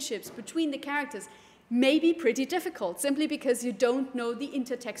relationships between the characters may be pretty difficult, simply because you don't know the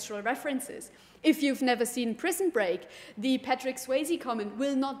intertextual references. If you've never seen Prison Break, the Patrick Swayze comment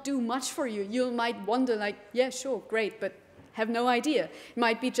will not do much for you. You might wonder, like, yeah, sure, great, but have no idea. It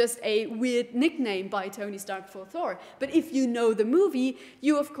might be just a weird nickname by Tony Stark for Thor. But if you know the movie,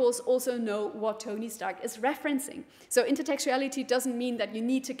 you, of course, also know what Tony Stark is referencing. So intertextuality doesn't mean that you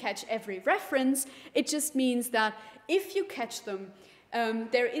need to catch every reference. It just means that if you catch them,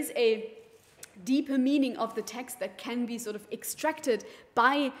 there is a deeper meaning of the text that can be sort of extracted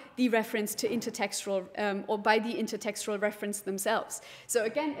by the reference to intertextual, or by the intertextual reference themselves. So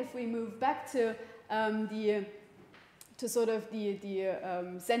again, if we move back to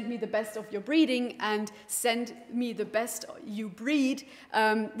send me the best of your breeding and send me the best you breed,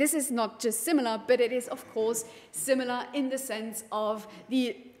 this is not just similar, but it is, of course, similar in the sense of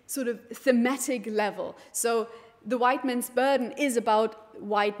the sort of thematic level. So the white man's burden is about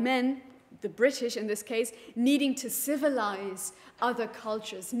white men, the British in this case, needing to civilize other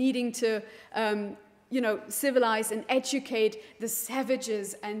cultures, needing to civilize and educate the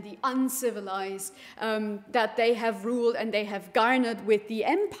savages and the uncivilized that they have ruled and they have garnered with the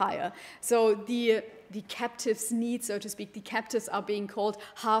empire. So the captives need, so to speak, the captives are being called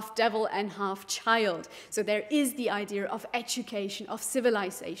half devil and half child. So there is the idea of education, of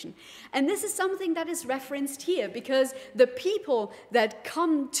civilization. And this is something that is referenced here, because the people that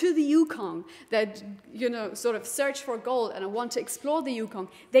come to the Yukon, that, sort of search for gold and want to explore the Yukon,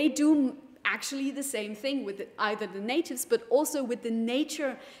 they do actually the same thing with either the natives, but also with the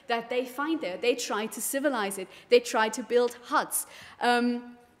nature that they find there. They try to civilize it. They try to build huts.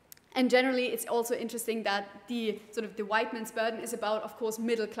 And generally, it's also interesting that the white man's burden is about, of course,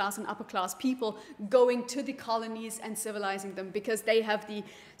 middle class and upper class people going to the colonies and civilizing them, because they have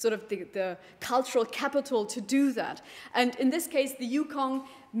the cultural capital to do that. And in this case, the Yukon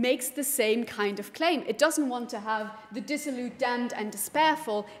makes the same kind of claim. It doesn't want to have the dissolute, damned, and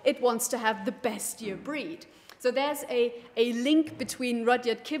despairful. It wants to have the best year breed. So there's a link between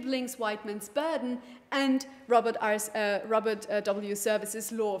Rudyard Kipling's White Man's Burden and Robert W.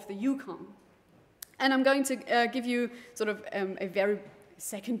 Service's Law of the Yukon. And I'm going to give you sort of a very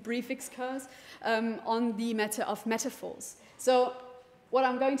second brief excursus on the matter of metaphors. So what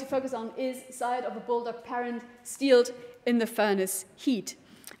I'm going to focus on is side of a bulldog parent steeled in the furnace heat.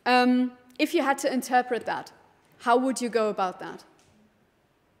 If you had to interpret that, how would you go about that?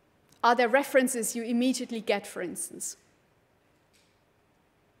 Are there references you immediately get, for instance?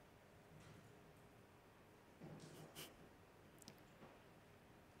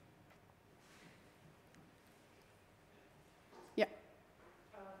 Yeah.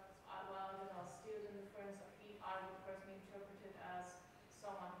 Steeled in the furnace of heat, I would personally interpret it as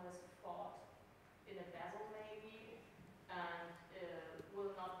someone who has fought in a battle, maybe, and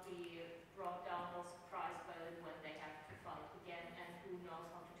will not be brought down or surprised by it when they have to fight again, and who knows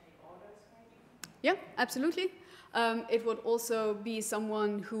how to take orders, maybe? Yeah, absolutely. It would also be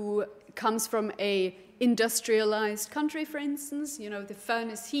someone who comes from a industrialized country, for instance, the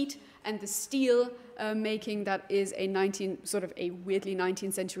furnace heat and the steel making, that is a weirdly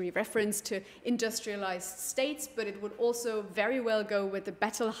 19th century reference to industrialized states, but it would also very well go with a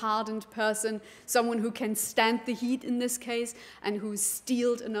battle-hardened person, someone who can stand the heat in this case, and who's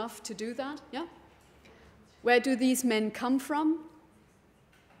steeled enough to do that, yeah? Where do these men come from?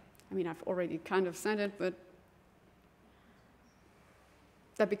 I mean, I've already kind of said it, but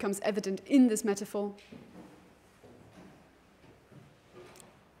that becomes evident in this metaphor.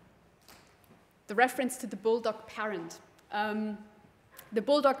 The reference to the bulldog parent. The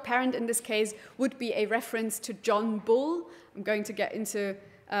bulldog parent in this case would be a reference to John Bull. I'm going to get into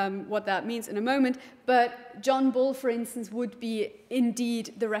what that means in a moment, but John Bull, for instance, would be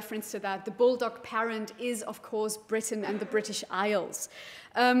indeed the reference to that. The bulldog parent is, of course, Britain and the British Isles.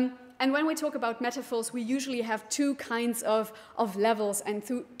 And when we talk about metaphors, we usually have two kinds of levels and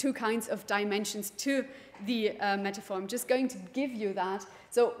two kinds of dimensions to the metaphor. I'm just going to give you that.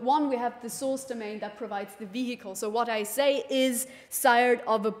 So one, we have the source domain that provides the vehicle. So what I say is sired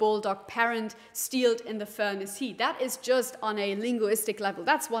of a bulldog parent, steeled in the furnace heat. That is just on a linguistic level.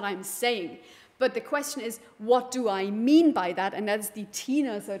 That's what I'm saying. But the question is, what do I mean by that? And that's the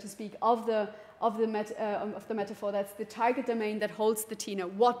tenor, so to speak, of the metaphor. That's the target domain that holds the tenor.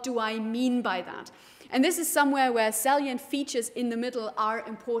 What do I mean by that? And this is somewhere where salient features in the middle are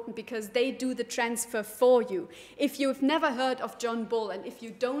important because they do the transfer for you. If you've never heard of John Bull, and if you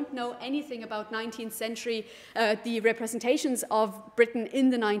don't know anything about 19th century, the representations of Britain in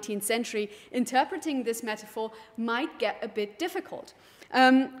the 19th century, interpreting this metaphor might get a bit difficult.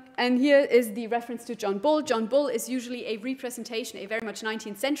 And here is the reference to John Bull. John Bull is usually a representation, a very much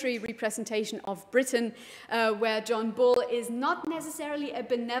 19th century representation of Britain, where John Bull is not necessarily a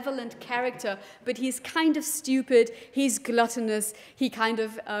benevolent character, but he's kind of stupid, he's gluttonous, he kind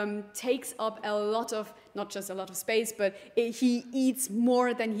of takes up a lot of, not just a lot of space, but he eats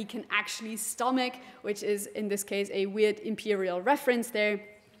more than he can actually stomach, which is, in this case, a weird imperial reference there.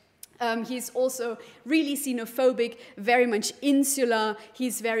 He's also really xenophobic, very much insular,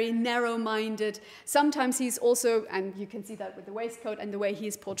 he's very narrow-minded. Sometimes he's also, and you can see that with the waistcoat and the way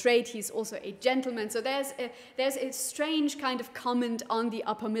he's portrayed, he's also a gentleman. So there's a strange kind of comment on the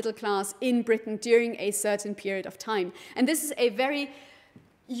upper middle class in Britain during a certain period of time. And this is a very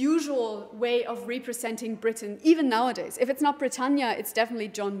usual way of representing Britain, even nowadays. If it's not Britannia, it's definitely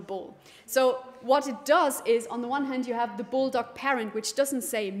John Bull. So what it does is, on the one hand, you have the bulldog parent, which doesn't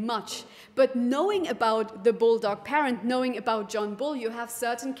say much, but knowing about the bulldog parent, knowing about John Bull, you have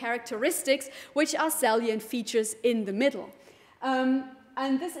certain characteristics which are salient features in the middle.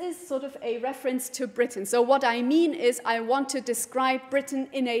 And this is sort of a reference to Britain. So what I mean is I want to describe Britain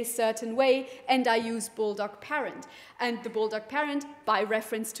in a certain way, and I use bulldog parent. And the bulldog parent, by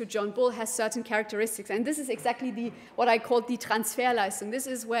reference to John Bull, has certain characteristics. And this is exactly what I call the Transferleistung. This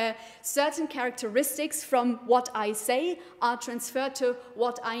is where certain characteristics from what I say are transferred to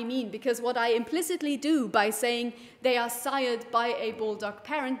what I mean. Because what I implicitly do by saying they are sired by a bulldog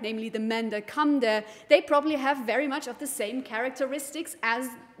parent, namely the men that come there, they probably have very much of the same characteristics as,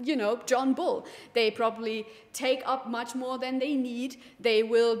 you know, John Bull. They probably take up much more than they need. They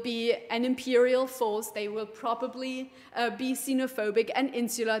will be an imperial force. They will probably be xenophobic and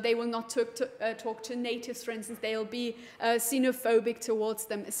insular. They will not talk to natives, for instance. They'll be xenophobic towards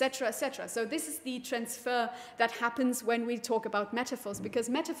them, etc., etc. So this is the transfer that happens when we talk about metaphors, because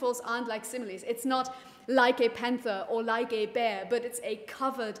metaphors aren't like similes. It's not like a panther or like a bear, but it's a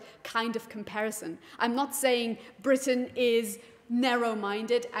covered kind of comparison. I'm not saying Britain is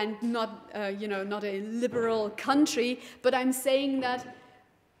narrow-minded and not, not a liberal country, but I'm saying that,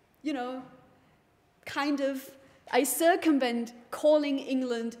 I circumvent calling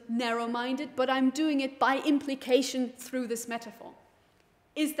England narrow-minded, but I'm doing it by implication through this metaphor.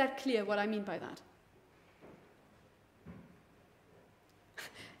 Is that clear what I mean by that?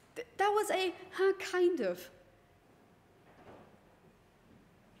 That was a kind of.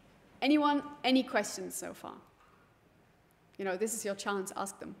 Anyone, any questions so far? This is your chance,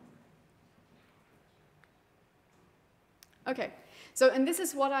 ask them. Okay, so, and this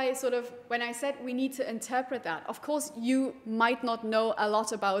is what I when I said we need to interpret that, of course you might not know a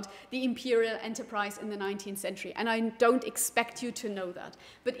lot about the imperial enterprise in the 19th century, and I don't expect you to know that.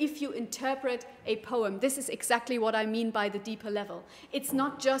 But if you interpret a poem, this is exactly what I mean by the deeper level. It's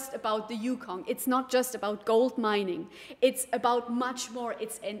not just about the Yukon, it's not just about gold mining, it's about much more.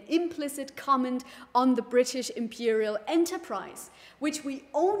 It's an implicit comment on the British imperial enterprise, which we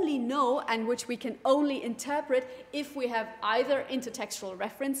only know and which we can only interpret if we have either intertextual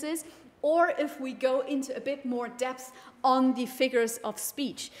references or if we go into a bit more depth on the figures of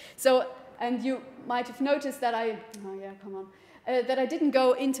speech. So, and you might have noticed that that I didn't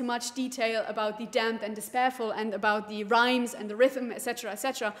go into much detail about the damned and despairful and about the rhymes and the rhythm,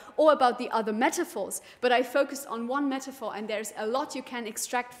 etc., or about the other metaphors, but I focused on one metaphor, and there's a lot you can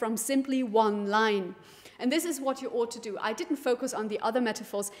extract from simply one line. And this is what you ought to do. I didn't focus on the other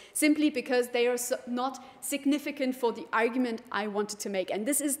metaphors simply because they are not significant for the argument I wanted to make. And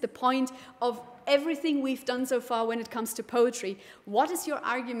this is the point of everything we've done so far when it comes to poetry. What is your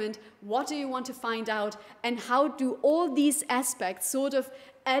argument? What do you want to find out? And how do all these aspects sort of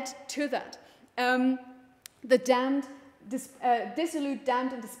add to that? The damned, dissolute,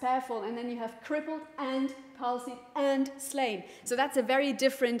 damned, and despairful, and then you have crippled and palsied and slain. So that's a very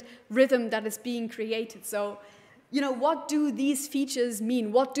different rhythm that is being created. So you know, what do these features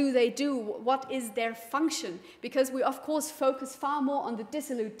mean? What do they do? What is their function? Because we, of course, focus far more on the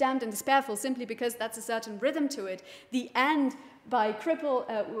dissolute, damned, and despairful, simply because that's a certain rhythm to it. The and by crippled,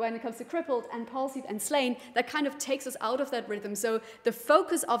 when it comes to crippled and palsied and slain, that kind of takes us out of that rhythm. So the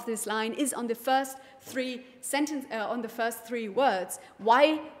focus of this line is on the first three on the first three words.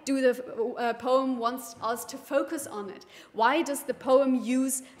 Why do the poem wants us to focus on it? Why does the poem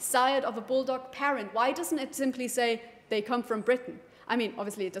use sired of a bulldog parent? Why doesn't it simply say they come from Britain? I mean,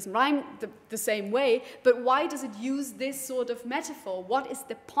 obviously it doesn't rhyme the same way, but why does it use this sort of metaphor? What is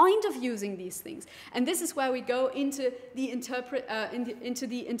the point of using these things? And this is where we go into the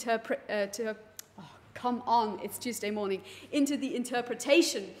come on, it's Tuesday morning, into the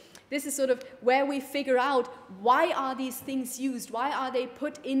interpretation. This is sort of where we figure out, why are these things used? Why are they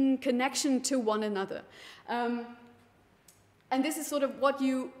put in connection to one another? And this is sort of what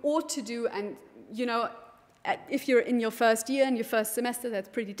you ought to do. And, you know, if you're in your first year and your first semester, that's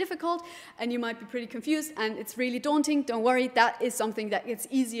pretty difficult, and you might be pretty confused, and it's really daunting. Don't worry, that is something that gets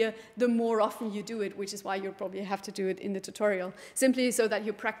easier the more often you do it, which is why you'll probably have to do it in the tutorial, simply so that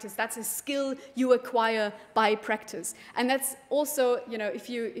you practice. That's a skill you acquire by practice. And that's also, you know, if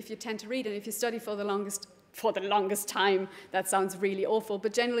you tend to read and if you study for the longest time, that sounds really awful,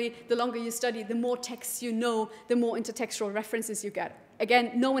 but generally, the longer you study, the more texts you know, the more intertextual references you get.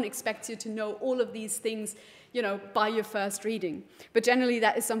 Again, no one expects you to know all of these things, you know, by your first reading. But generally,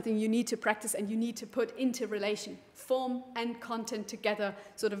 that is something you need to practice and you need to put into relation. Form and content together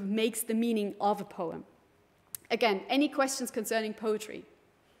sort of makes the meaning of a poem. Again, any questions concerning poetry?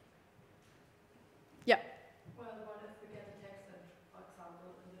 Yeah. Well, what if we get a text and, for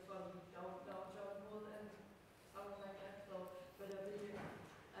example, in this one we don't know John Bull and something like that, so will there be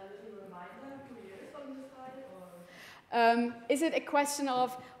a little reminder 2 years on the side, or? Is it a question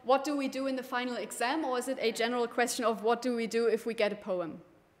of what do we do in the final exam, or is it a general question of what do we do if we get a poem?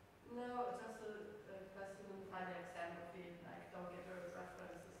 No, just a question in the final exam if we don't get the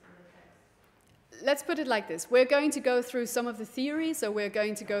references in the text. Let's put it like this. We're going to go through some of the theory, so we're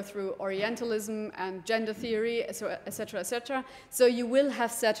going to go through Orientalism and gender theory, etc., etc. So you will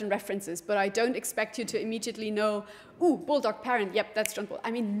have certain references, but I don't expect you to immediately know, ooh, bulldog parent, yep, that's John Bull. I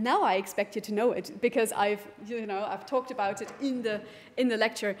mean, now I expect you to know it because I've talked about it in the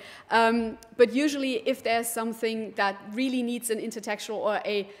lecture. But usually, if there's something that really needs an intertextual or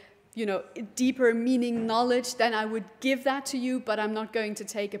a deeper meaning knowledge, then I would give that to you, but I'm not going to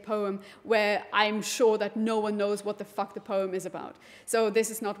take a poem where I'm sure that no one knows what the fuck the poem is about. So this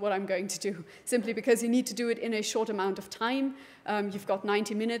is not what I'm going to do, simply because you need to do it in a short amount of time. You've got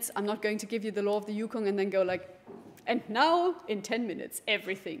 90 minutes. I'm not going to give you the law of the Yukong and then go like, and now in 10 minutes,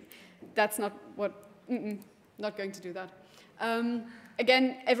 everything. That's not what, not going to do that.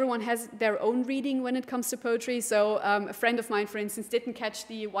 Again, everyone has their own reading when it comes to poetry. So a friend of mine, for instance, didn't catch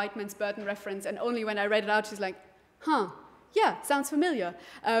the white man's burden reference, and only when I read it out, she's like, huh, yeah, sounds familiar.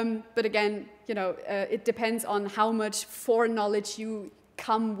 But again, it depends on how much foreknowledge you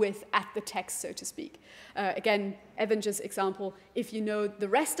come with at the text, so to speak. Again, Avengers example, if you know the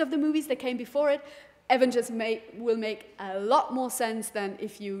rest of the movies that came before it, Avengers will make a lot more sense than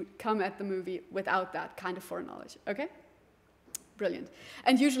if you come at the movie without that kind of foreknowledge, okay? Brilliant.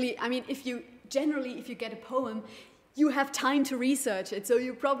 And usually, I mean, if you get a poem, you have time to research it. So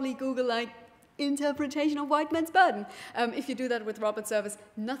you probably Google, like, interpretation of white man's burden. If you do that with Robert Service,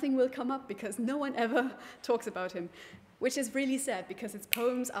 nothing will come up because no one ever talks about him, which is really sad because his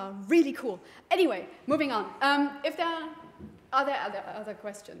poems are really cool. Anyway, moving on. Are there other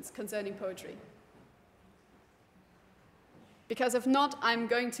questions concerning poetry? Because if not, I'm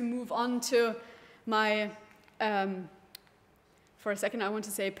going to move on to my... for a second, I want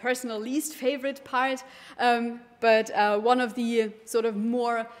to say personal least favorite part, but one of the sort of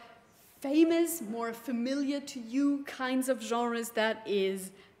more famous, more familiar to you kinds of genres, that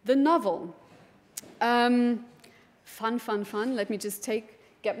is the novel. Fun. Let me just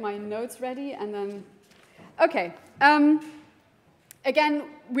get my notes ready and then, okay. Again,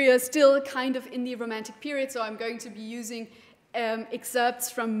 we are still kind of in the Romantic period, so I'm going to be using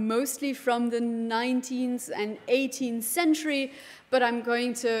excerpts mostly from the 19th and 18th century, but I'm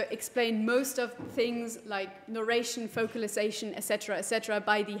going to explain most of things like narration, focalization, etc.,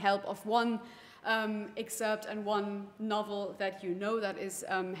 by the help of one excerpt and one novel that you know, that is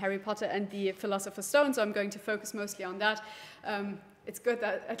Harry Potter and the Philosopher's Stone, so I'm going to focus mostly on that. It's good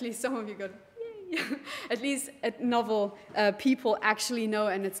that at least some of you got, yay! At least a novel people actually know,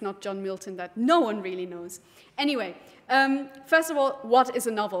 and it's not John Milton that no one really knows. Anyway, first of all, what is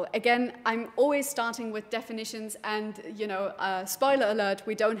a novel? Again, I'm always starting with definitions, and spoiler alert,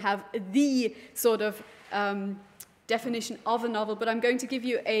 we don't have the sort of definition of a novel, but I'm going to give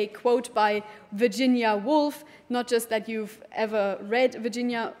you a quote by Virginia Woolf, not just that you've ever read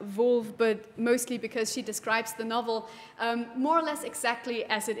Virginia Woolf, but mostly because she describes the novel more or less exactly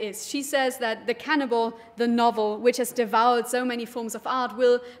as it is. She says that the cannibal, the novel, which has devoured so many forms of art,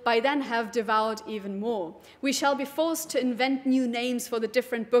 will by then have devoured even more. We shall be forced to invent new names for the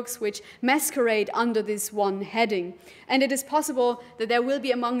different books which masquerade under this one heading. And it is possible that there will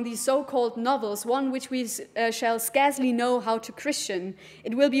be among these so-called novels one which we shall scarcely know how to Christian.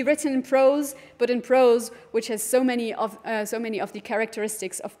 It will be written in prose, but in prose which has so many of the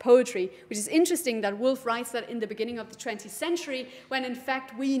characteristics of poetry, which is interesting that Woolf writes that in the beginning of the 20th century, when in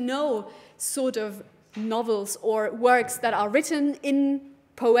fact we know sort of novels or works that are written in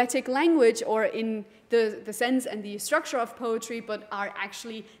poetic language or in the sense and the structure of poetry, but are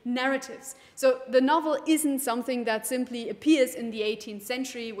actually narratives. So the novel isn't something that simply appears in the 18th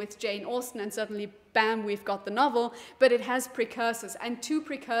century with Jane Austen and suddenly, bam, we've got the novel, but it has precursors, and two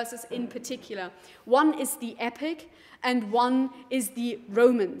precursors in particular. One is the epic, and one is the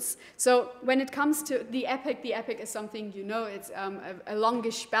romance. So when it comes to the epic is something you know, it's a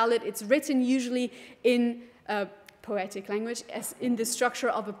longish ballad. It's written usually in poetic language, as in the structure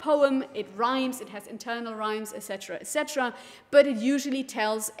of a poem. It rhymes, it has internal rhymes, etc., but it usually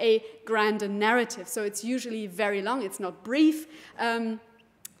tells a grander narrative. So it's usually very long, it's not brief.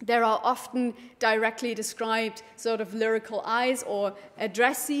 There are often directly described sort of lyrical eyes or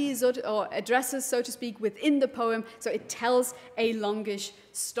addresses, or addresses, so to speak, within the poem, so it tells a longish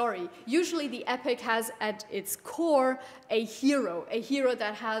story. Usually the epic has at its core a hero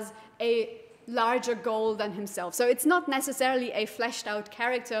that has a larger goal than himself. So it's not necessarily a fleshed out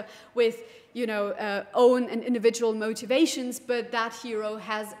character with, you know, own and individual motivations, but that hero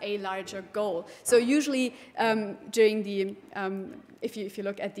has a larger goal. So usually during the, if you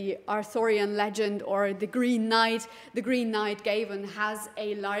look at the Arthurian legend or the Green Knight Gawain has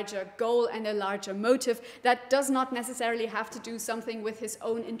a larger goal and a larger motive that does not necessarily have to do something with his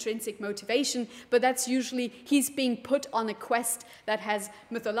own intrinsic motivation, but that's usually he's being put on a quest that has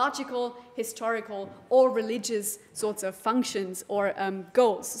mythological, historical, or religious sorts of functions or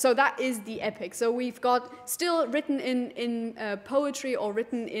goals. So that is the epic. So we've got still written in poetry or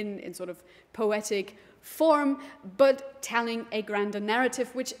written in sort of poetic form, but telling a grander narrative,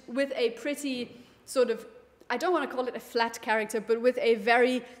 which with a pretty sort of, I don't want to call it a flat character, but with a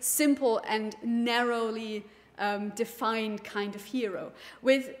very simple and narrowly defined kind of hero.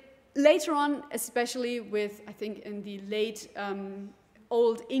 With later on, especially with, I think in the late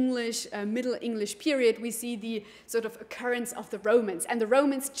Old English, Middle English period, we see the sort of occurrence of the romance, and the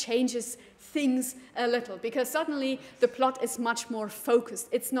romance changes things a little, because suddenly the plot is much more focused.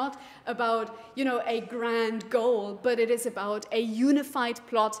 It's not about, you know, a grand goal, but it is about a unified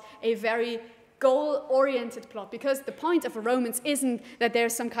plot, a very goal-oriented plot, because the point of a romance isn't that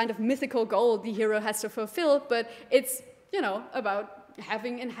there's some kind of mythical goal the hero has to fulfill, but it's, you know, about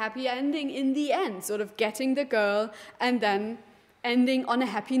having a happy ending in the end, sort of getting the girl and then ending on a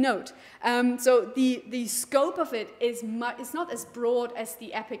happy note. So the scope of it is not as broad as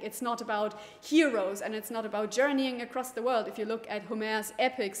the epic. It's not about heroes, and it's not about journeying across the world. If you look at Homer's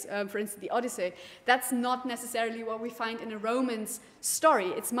epics, for instance, the Odyssey, that's not necessarily what we find in a romance story.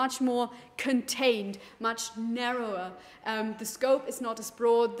 It's much more contained, much narrower. The scope is not as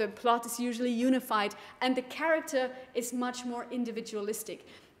broad, the plot is usually unified, and the character is much more individualistic.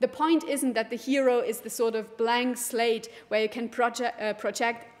 The point isn't that the hero is the sort of blank slate where you can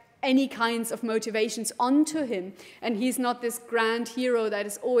project any kinds of motivations onto him, and he's not this grand hero that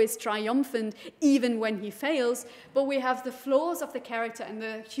is always triumphant even when he fails, but we have the flaws of the character, and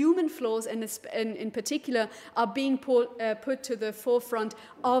the human flaws in particular are being put to the forefront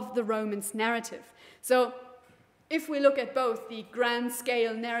of the romance narrative. So if we look at both the grand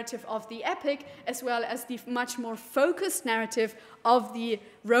scale narrative of the epic as well as the much more focused narrative of the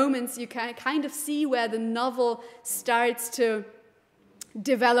romance, you can kind of see where the novel starts to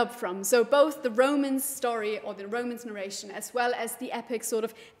develop from. So both the romance story or the romance narration as well as the epic sort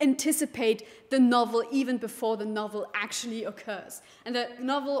of anticipate the novel even before the novel actually occurs. And the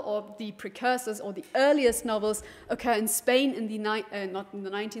novel, or the precursors or the earliest novels, occur in Spain in the not in the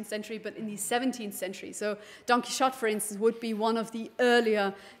 19th century but in the 17th century. So Don Quixote, for instance, would be one of the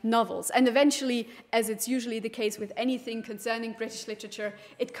earlier novels. And eventually, as it's usually the case with anything concerning British literature,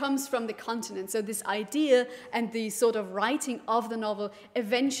 it comes from the continent. So this idea and the sort of writing of the novel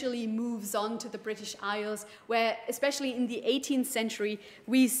eventually moves on to the British Isles, where, especially in the 18th century,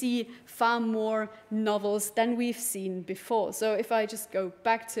 we see far more novels than we've seen before. So if I just go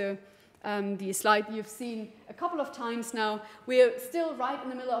back to the slide you've seen a couple of times now. We're still right in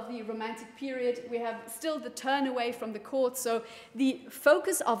the middle of the Romantic period. We have still the turn away from the court. So the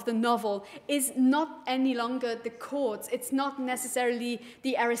focus of the novel is not any longer the courts. It's not necessarily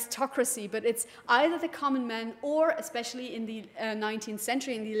the aristocracy, but it's either the common man or, especially in the 19th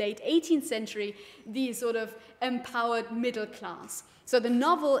century, in the late 18th century, the sort of empowered middle class. So the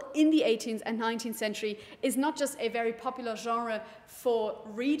novel in the 18th and 19th century is not just a very popular genre for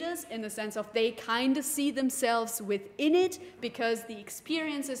readers in the sense of they kind of see themselves within it because the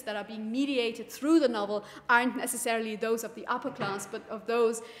experiences that are being mediated through the novel aren't necessarily those of the upper class, but of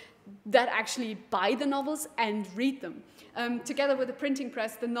those that actually buy the novels and read them. Together with the printing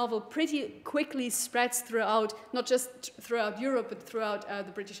press, the novel pretty quickly spreads throughout, not just throughout Europe, but throughout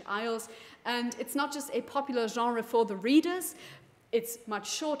the British Isles. And it's not just a popular genre for the readers. It's much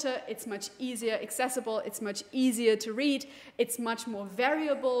shorter, it's much easier accessible, it's much easier to read, it's much more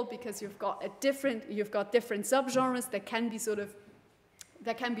variable because you've got different subgenres that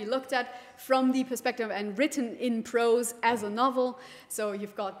can be looked at from the perspective and written in prose as a novel. So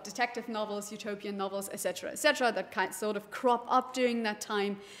you've got detective novels, utopian novels, etc., that sort of crop up during that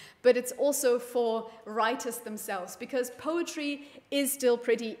time. But it's also for writers themselves, because poetry is still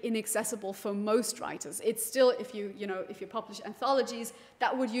pretty inaccessible for most writers. It's still, if you publish anthologies,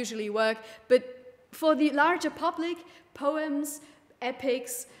 that would usually work. But for the larger public, poems,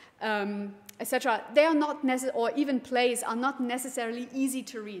 epics, etc., they are not or even plays are not necessarily easy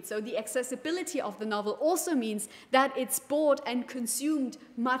to read. So the accessibility of the novel also means that it's bought and consumed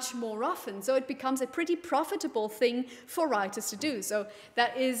much more often. So it becomes a pretty profitable thing for writers to do. So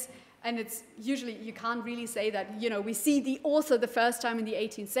that is, and it's usually, you can't really say that, we see the author the first time in the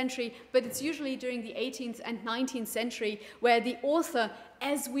 18th century, but it's usually during the 18th and 19th century where the author,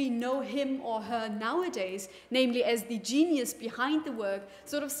 as we know him or her nowadays, namely as the genius behind the work,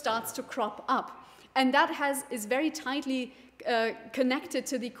 sort of starts to crop up. And that is very tightly connected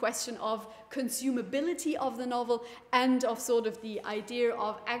to the question of consumability of the novel and of sort of the idea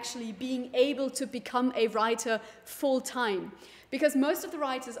of actually being able to become a writer full-time. Because most of the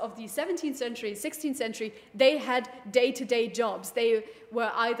writers of the 17th century, 16th century, they had day-to-day jobs. They were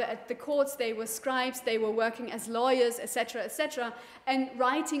either at the courts, they were scribes, they were working as lawyers, etc., etc. And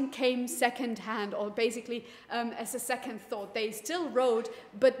writing came second-hand, or basically as a second thought. They still wrote,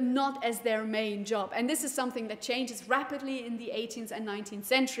 but not as their main job. And this is something that changes rapidly in the 18th and 19th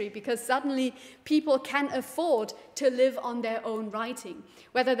century, because suddenly people can afford to live on their own writing.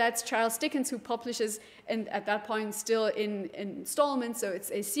 Whether that's Charles Dickens, who publishes, and at that point still in installments, so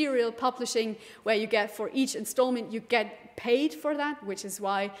it's a serial publishing where you get, for each installment, you get paid for that, which is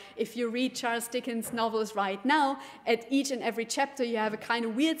why if you read Charles Dickens novels right now, at each and every chapter you have a kind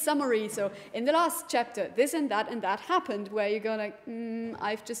of weird summary. So in the last chapter, this and that happened, where you're going like,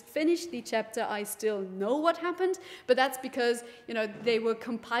 I've just finished the chapter, I still know what happened, but that's because, they were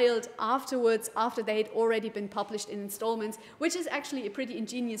compiled afterwards, after they had already been published in installments, which is actually a pretty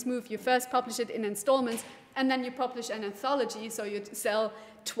ingenious move. You first publish it in installments, and then you publish an anthology, so you sell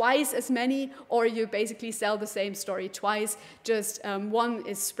twice as many, or you basically sell the same story twice, just one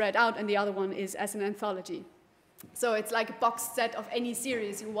is spread out and the other one is as an anthology. So it's like a box set of any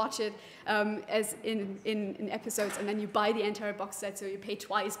series. You watch it as in episodes, and then you buy the entire box set, so you pay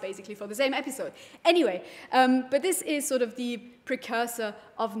twice basically for the same episode. Anyway, but this is sort of the precursor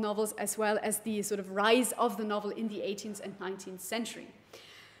of novels, as well as the sort of rise of the novel in the 18th and 19th century.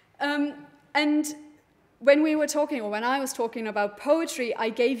 And when we were talking, or when I was talking about poetry, I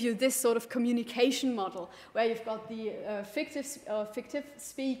gave you this sort of communication model, where you've got the fictive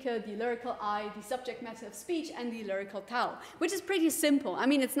speaker, the lyrical I, the subject matter of speech, and the lyrical thou, which is pretty simple. I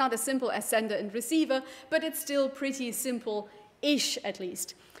mean, it's not as simple as sender and receiver, but it's still pretty simple-ish, at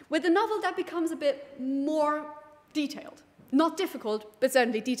least. With the novel, that becomes a bit more detailed. Not difficult, but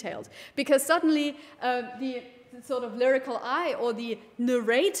certainly detailed. Because suddenly, the sort of lyrical I, or the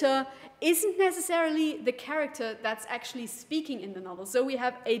narrator, isn't necessarily the character that's actually speaking in the novel. So we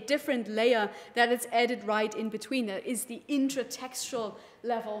have a different layer that is added right in between. That is the intratextual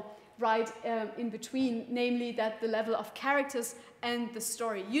level right in between, namely that the level of characters and the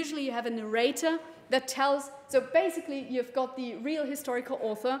story. Usually you have a narrator that tells, so basically you've got the real historical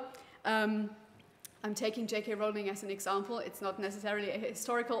author. I'm taking J.K. Rowling as an example. It's not necessarily a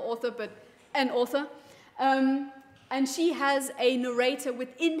historical author, but an author. And she has a narrator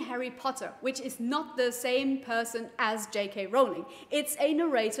within Harry Potter, which is not the same person as J.K. Rowling. It's a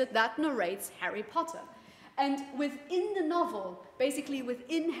narrator that narrates Harry Potter. And within the novel, basically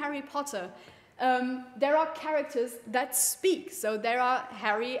within Harry Potter, there are characters that speak. So there are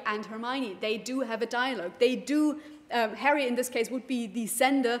Harry and Hermione. They do have a dialogue. They do Harry in this case would be the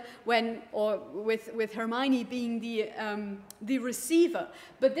sender with Hermione being the receiver.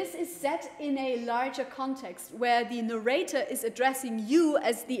 But this is set in a larger context where the narrator is addressing you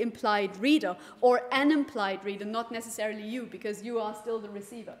as the implied reader, or an implied reader, not necessarily you, because you are still the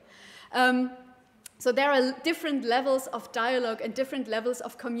receiver. So there are different levels of dialogue and different levels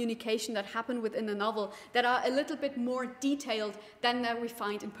of communication that happen within a novel that are a little bit more detailed than that we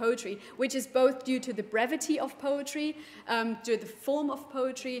find in poetry, which is both due to the brevity of poetry, to the form of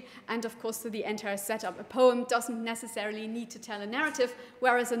poetry, and of course to the entire setup. A poem doesn't necessarily need to tell a narrative,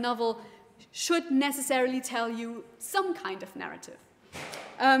 whereas a novel should necessarily tell you some kind of narrative.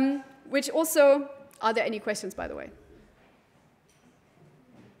 Which also, are there any questions, by the way?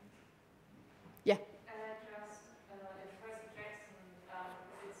 Yeah.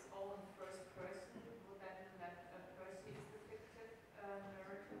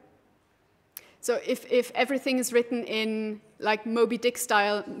 So if everything is written in like Moby Dick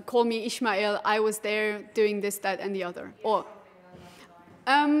style, call me Ishmael, I was there doing this, that, and the other. Or,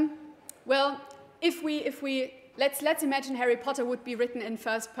 well, if we let's imagine Harry Potter would be written in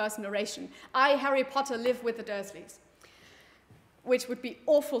first-person narration. I, Harry Potter, live with the Dursleys, which would be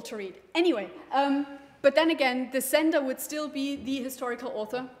awful to read. Anyway, but then again, the sender would still be the historical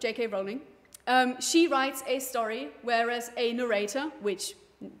author, J.K. Rowling. She writes a story, whereas a narrator, which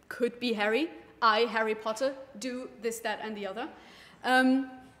could be Harry, I, Harry Potter, do this, that, and the other.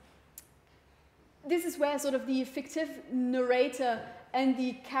 This is where sort of the fictive narrator and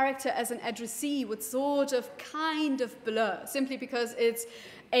the character as an addressee would sort of kind of blur, simply because it's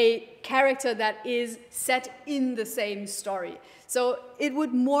a character that is set in the same story. So it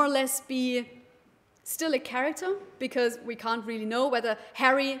would more or less be still a character, because we can't really know whether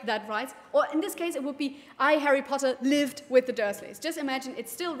Harry that writes, or in this case it would be, I, Harry Potter, lived with the Dursleys. Just imagine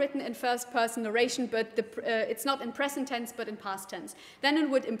it's still written in first-person narration, but it's not in present tense, but in past tense. Then it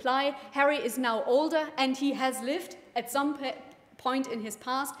would imply Harry is now older, and he has lived, at some point in his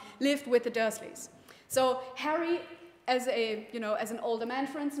past, lived with the Dursleys. So Harry, as an older man,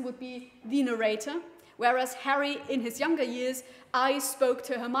 for instance, would be the narrator, whereas Harry, in his younger years, I spoke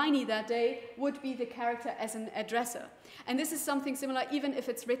to Hermione that day, would be the character as an addresser. And this is something similar, even if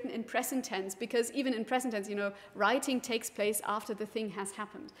it's written in present tense, because even in present tense, writing takes place after the thing has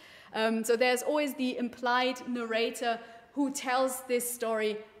happened. So there's always the implied narrator who tells this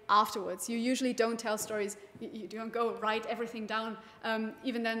story afterwards. You usually don't tell stories, you don't go write everything down,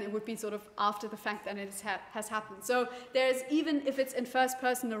 even then it would be sort of after the fact that it has happened. So there's, even if it's in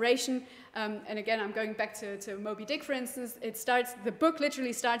first-person narration, and again I'm going back to Moby Dick, for instance, the book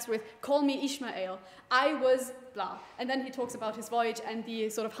literally starts with, call me Ishmael, I was blah, and then he talks about his voyage and the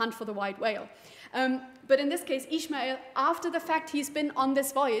sort of hunt for the white whale. But in this case, Ishmael, after the fact he's been on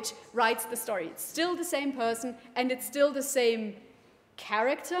this voyage, writes the story. It's still the same person, and it's still the same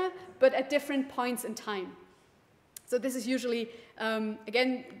character, but at different points in time. So this is usually,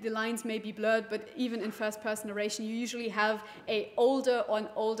 again, the lines may be blurred, but even in first-person narration, you usually have an older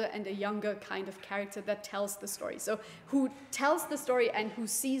and a younger kind of character that tells the story. So who tells the story and who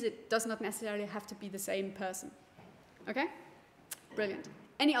sees it does not necessarily have to be the same person. Okay? Brilliant.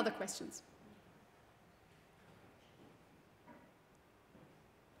 Any other questions?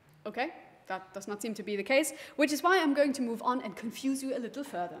 Okay? That does not seem to be the case, which is why I'm going to move on and confuse you a little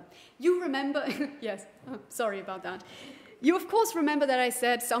further. You remember, yes, sorry about that. You of course remember that I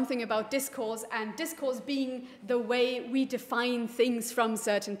said something about discourse, and discourse being the way we define things from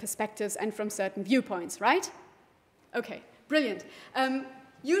certain perspectives and from certain viewpoints, right? Okay, brilliant.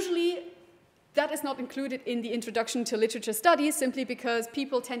 Usually that is not included in the introduction to literature studies, simply because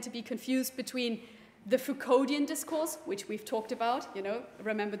people tend to be confused between the Foucauldian discourse, which we've talked about,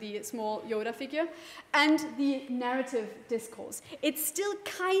 remember the small Yoda figure, and the narrative discourse. It's still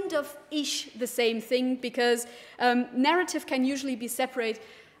kind of ish the same thing, because narrative can usually be separate.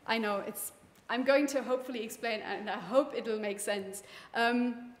 I know, I'm going to hopefully explain, and I hope it'll make sense.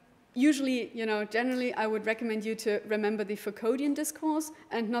 Usually, generally I would recommend you to remember the Foucauldian discourse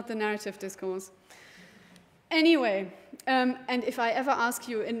and not the narrative discourse. Anyway, and if I ever ask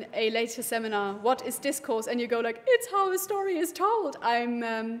you in a later seminar, what is discourse, and you go like, it's how a story is told,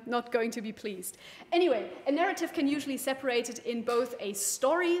 I'm not going to be pleased. Anyway, a narrative can usually separate it in both a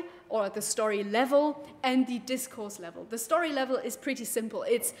story, or the story level, and the discourse level. The story level is pretty simple.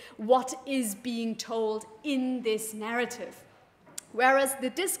 It's what is being told in this narrative. Whereas the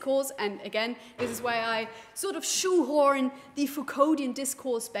discourse, and again, this is why I sort of shoehorn the Foucauldian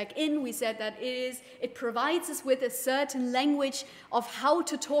discourse back in. We said that it provides us with a certain language of how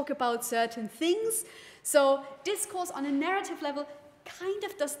to talk about certain things. So discourse on a narrative level kind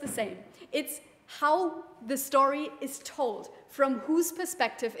of does the same. It's how the story is told. From whose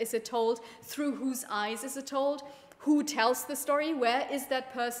perspective is it told? Through whose eyes is it told? Who tells the story? Where is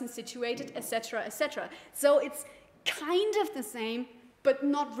that person situated? Etc., etc. So it's kind of the same, but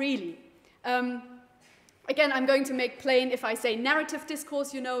not really. Again, I'm going to make plain, if I say narrative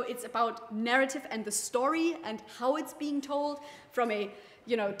discourse, you know, it's about narrative and the story and how it's being told from a,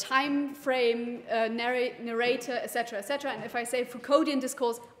 you know, time frame, narrator, etc., etc. And if I say Foucauldian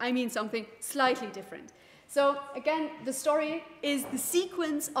discourse, I mean something slightly different. So again, the story is the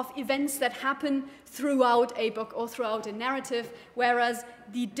sequence of events that happen throughout a book or throughout a narrative, whereas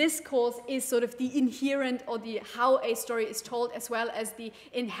the discourse is sort of the inherent or the how a story is told, as well as the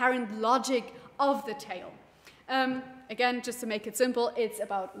inherent logic of the tale. Again, just to make it simple, it's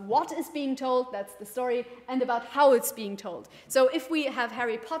about what is being told, that's the story, and about how it's being told. So if we have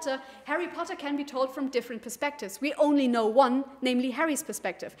Harry Potter can be told from different perspectives. We only know one, namely Harry's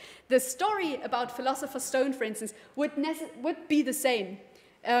perspective. The story about Philosopher's Stone, for instance, would be the same.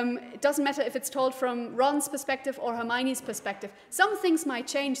 It doesn't matter if it's told from Ron's perspective or Hermione's perspective. Some things might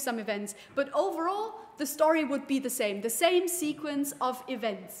change, some events, but overall, the story would be the same sequence of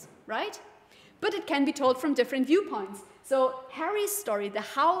events, right? But it can be told from different viewpoints. So Harry's story, the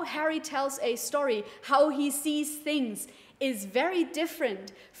how Harry tells a story, how he sees things, is very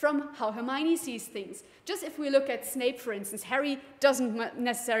different from how Hermione sees things. Just if we look at Snape, for instance, Harry doesn't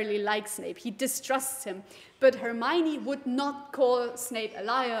necessarily like Snape. He distrusts him. But Hermione would not call Snape a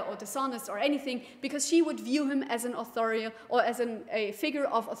liar or dishonest or anything, because she would view him as an authority or as a figure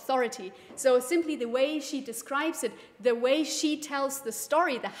of authority. So simply the way she describes it, the way she tells the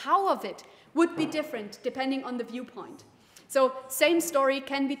story, the how of it, would be different depending on the viewpoint. So same story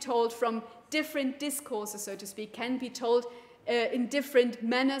can be told from different discourses, so to speak, can be told in different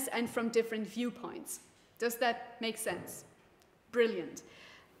manners and from different viewpoints. Does that make sense? Brilliant.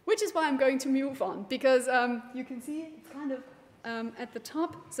 Which is why I'm going to move on, because you can see it's kind of at the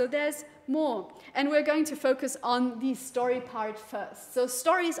top, so there's more. And we're going to focus on the story part first. So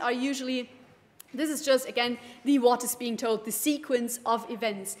stories are usually, this is just, again, the what is being told, the sequence of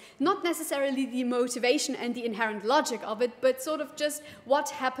events. Not necessarily the motivation and the inherent logic of it, but sort of just what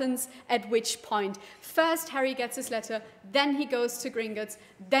happens at which point. First, Harry gets his letter, then he goes to Gringotts,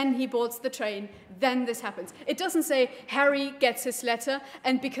 then he boards the train, then this happens. It doesn't say Harry gets his letter,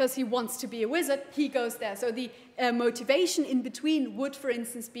 and because he wants to be a wizard, he goes there. So the motivation in between would, for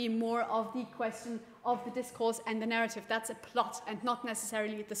instance, be more of the question of the discourse and the narrative. That's a plot and not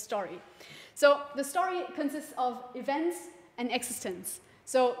necessarily the story. So the story consists of events and existence.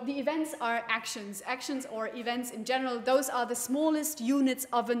 So the events are actions or events in general. Those are the smallest units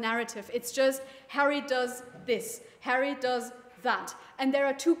of a narrative. It's just Harry does this, Harry does that. And there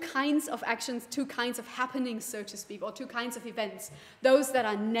are two kinds of actions, two kinds of happenings, so to speak, or two kinds of events. Those that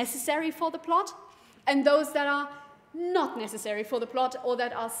are necessary for the plot and those that are not necessary for the plot or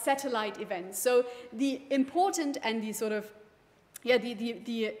that are satellite events. So the important and the sort of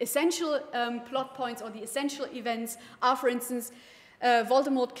the essential plot points or the essential events are, for instance,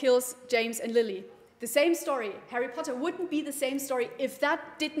 Voldemort kills James and Lily. The same story, Harry Potter, wouldn't be the same story if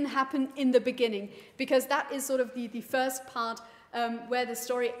that didn't happen in the beginning, because that is sort of the first part where the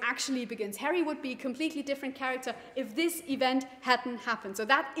story actually begins. Harry would be a completely different character if this event hadn't happened. So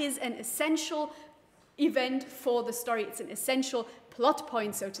that is an essential event for the story. It's an essential plot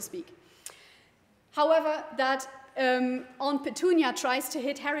point, so to speak. However, that Aunt Petunia tries to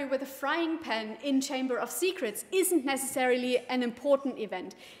hit Harry with a frying pan in Chamber of Secrets isn't necessarily an important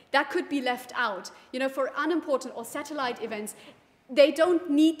event. That could be left out. You know, for unimportant or satellite events, they don't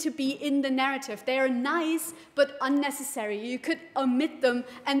need to be in the narrative. They are nice, but unnecessary. You could omit them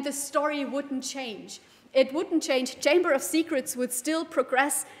and the story wouldn't change. It wouldn't change. Chamber of Secrets would still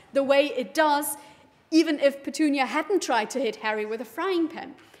progress the way it does, even if Petunia hadn't tried to hit Harry with a frying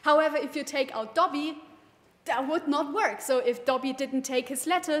pan. However, if you take out Dobby, that would not work. So if Dobby didn't take his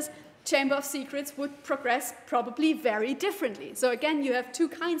letters, Chamber of Secrets would progress probably very differently. So again, you have two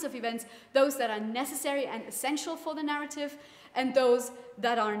kinds of events, those that are necessary and essential for the narrative, and those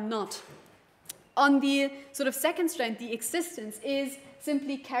that are not. On the sort of second strand, the existence is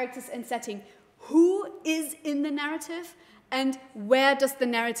simply characters and setting. Who is in the narrative and where does the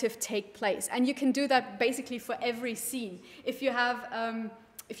narrative take place? And you can do that basically for every scene. If you have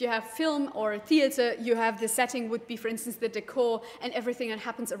film or theater, you have the setting would be, for instance, the decor and everything that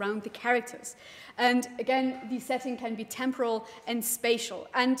happens around the characters. And again, the setting can be temporal and spatial.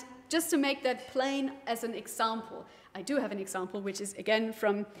 And just to make that plain as an example, I do have an example, which is, again,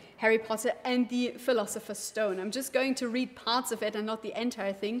 from Harry Potter and the Philosopher's Stone. I'm just going to read parts of it and not the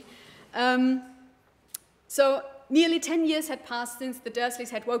entire thing. So Nearly 10 years had passed since the Dursleys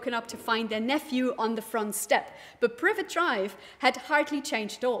had woken up to find their nephew on the front step, but Privet Drive had hardly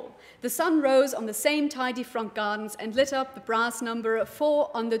changed at all. The sun rose on the same tidy front gardens and lit up the brass number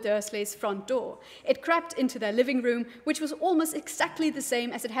 4 on the Dursleys' front door. It crept into their living room, which was almost exactly the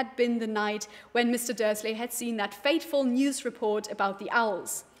same as it had been the night when Mr. Dursley had seen that fateful news report about the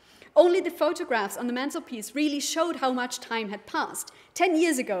owls. Only the photographs on the mantelpiece really showed how much time had passed. 10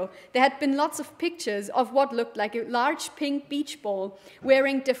 years ago, there had been lots of pictures of what looked like a large pink beach ball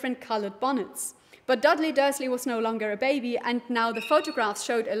wearing different colored bonnets. But Dudley Dursley was no longer a baby, and now the photographs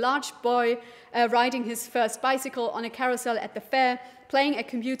showed a large boy riding his first bicycle on a carousel at the fair, playing a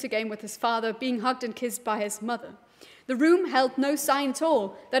computer game with his father, being hugged and kissed by his mother. The room held no sign at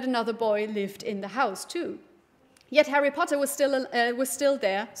all that another boy lived in the house, too. Yet Harry Potter was still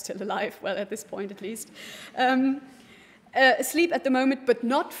there, still alive, well, at this point at least, asleep at the moment, but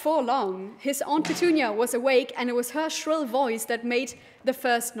not for long. His Aunt Petunia was awake, and it was her shrill voice that made the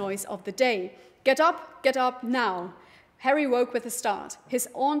first noise of the day. Get up, now. Harry woke with a start. His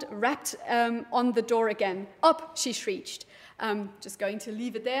aunt rapped on the door again. Up, she shrieked. Just going to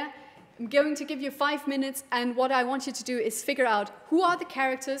leave it there. I'm going to give you 5 minutes, and what I want you to do is figure out who are the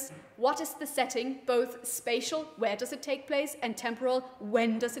characters, what is the setting, both spatial, where does it take place, and temporal,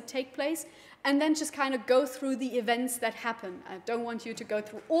 when does it take place, and then just kind of go through the events that happen. I don't want you to go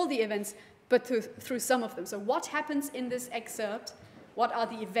through all the events, but through some of them. So what happens in this excerpt, what are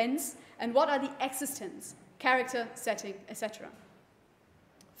the events, and what are the existence, character, setting, etc.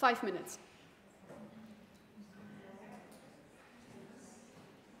 5 minutes.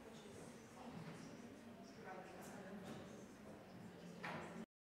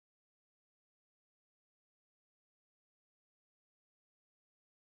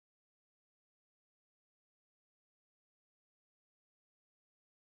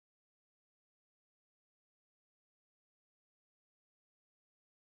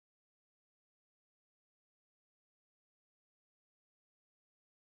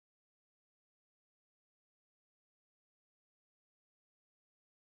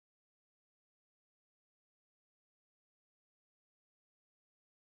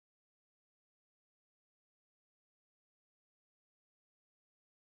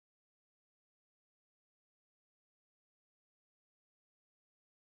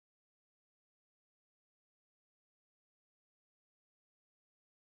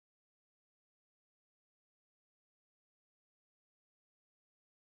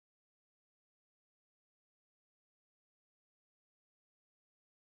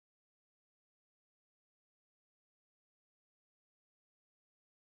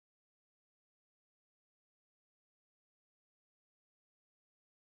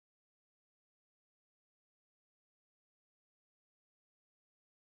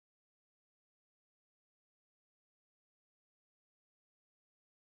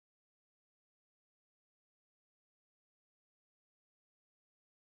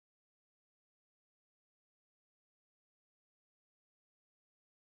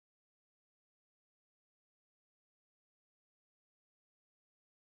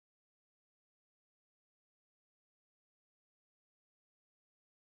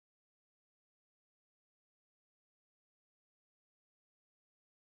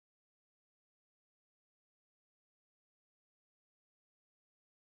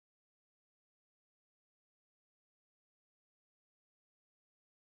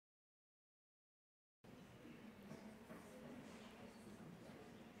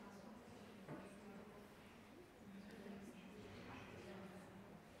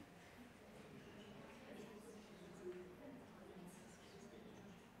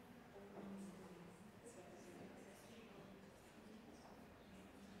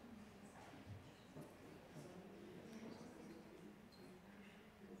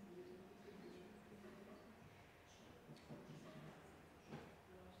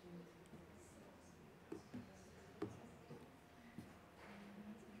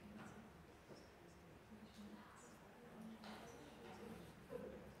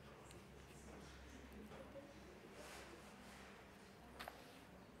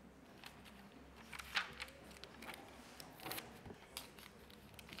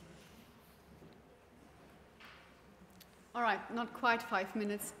 All right, not quite 5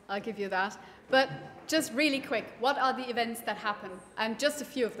 minutes, I'll give you that. But just really quick, what are the events that happen? And just a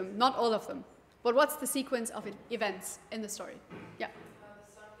few of them, not all of them. But what's the sequence of events in the story? Yeah.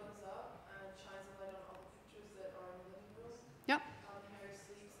 The sun goes up and shines a light on all the pictures that are in the living room. Yeah. Harry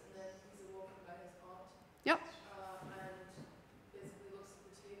sleeps and then he's awoken by his aunt. Yeah. And basically looks at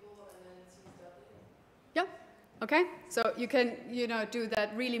the table and then sees Dudley. Yeah. Okay, so you can, you know, do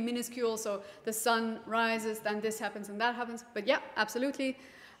that really minuscule, so the sun rises, then this happens and that happens, but yeah, absolutely.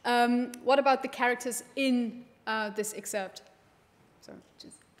 What about the characters in this excerpt? So,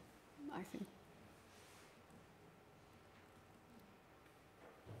 just, I think.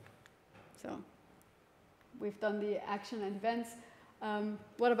 So, we've done the action and events.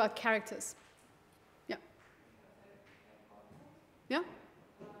 What about characters? Yeah. Yeah?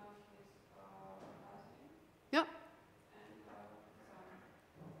 Yeah.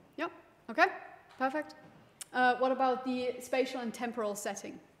 Yeah, okay, perfect. What about the spatial and temporal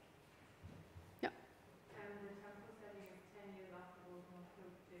setting? Yeah. And the temporal setting is 10 years after World War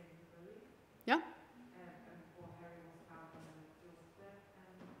II, James and Lily. Yeah. And before Harry was found and Jill's death.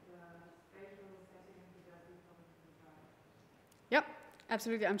 And the spatial setting is the Dudley coming to the trial. Yep,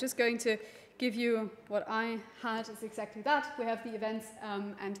 absolutely. I'm just going to give you what I had is exactly that. We have the events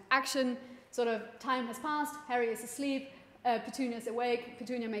and action. Sort of time has passed, Harry is asleep, Petunia's awake,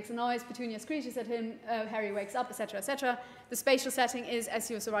 Petunia makes a noise, Petunia screeches at him, Harry wakes up, etc., etc. The spatial setting is,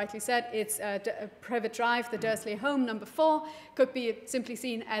 as you so rightly said, it's a private drive, the Dursley home, number 4, could be simply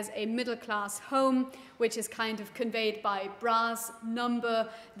seen as a middle-class home, which is kind of conveyed by brass, number,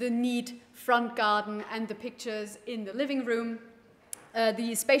 the neat front garden, and the pictures in the living room.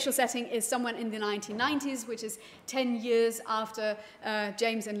 The spatial setting is somewhere in the 1990s, which is 10 years after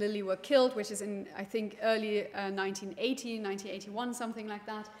James and Lily were killed, which is in, I think, early 1980, 1981, something like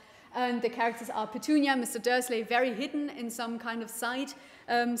that. And the characters are Petunia, Mr. Dursley, very hidden in some kind of side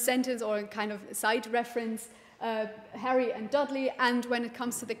sentence or kind of side reference, Harry and Dudley, and when it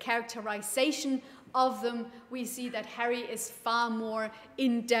comes to the characterization of them, we see that Harry is far more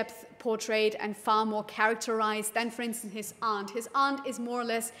in-depth portrayed and far more characterized than, for instance, his aunt. His aunt is more or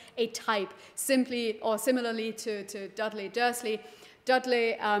less a type, simply or similarly to Dudley Dursley.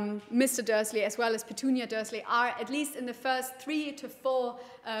 Dudley, Mr. Dursley, as well as Petunia Dursley, are, at least in the first 3 to 4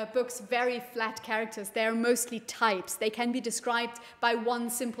 books, very flat characters. They're mostly types. They can be described by one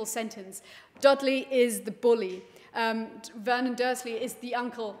simple sentence. Dudley is the bully. Vernon Dursley is the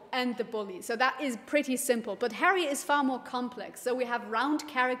uncle and the bully. So that is pretty simple. But Harry is far more complex. So we have round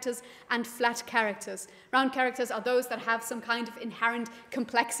characters and flat characters. Round characters are those that have some kind of inherent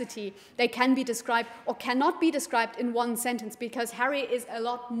complexity. They can be described or cannot be described in one sentence because Harry is a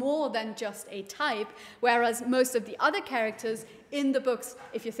lot more than just a type, whereas most of the other characters in the books,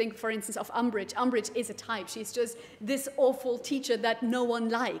 if you think, for instance, of Umbridge, Umbridge is a type. She's just this awful teacher that no one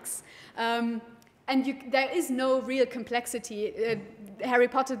likes. And there is no real complexity. Harry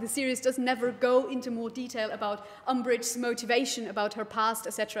Potter, the series, does never go into more detail about Umbridge's motivation, about her past,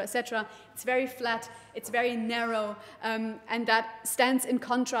 etc., etc. It's very flat, it's very narrow, and that stands in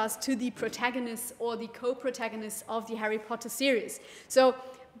contrast to the protagonists or the co-protagonists of the Harry Potter series. So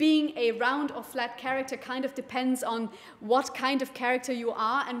being a round or flat character kind of depends on what kind of character you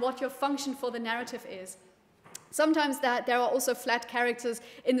are and what your function for the narrative is. Sometimes there are also flat characters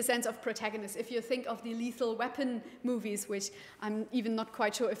in the sense of protagonists. If you think of the Lethal Weapon movies, which I'm even not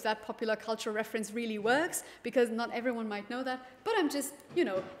quite sure if that popular cultural reference really works, because not everyone might know that, but I'm just, you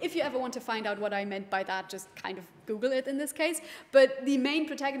know, if you ever want to find out what I meant by that, just kind of Google it in this case. But the main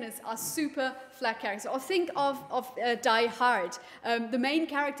protagonists are super flat characters. Or think of Die Hard. The main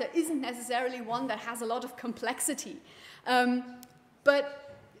character isn't necessarily one that has a lot of complexity. But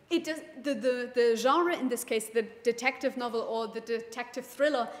it does, the genre in this case, the detective novel or the detective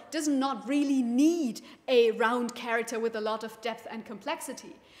thriller, does not really need a round character with a lot of depth and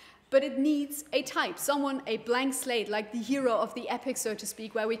complexity. But it needs a type, someone, a blank slate, like the hero of the epic, so to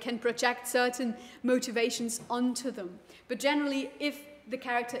speak, where we can project certain motivations onto them. But generally, if the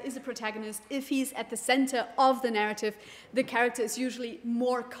character is a protagonist, if he's at the center of the narrative, the character is usually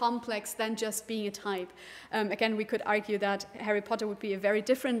more complex than just being a type. Again, we could argue that Harry Potter would be a very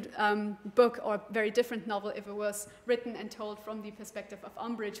different book or very different novel if it was written and told from the perspective of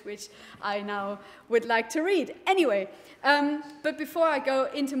Umbridge, which I now would like to read. Anyway, but before I go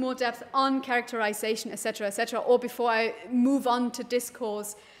into more depth on characterization, etc., or before I move on to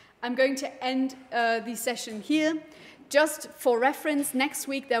discourse, I'm going to end the session here. Just for reference, next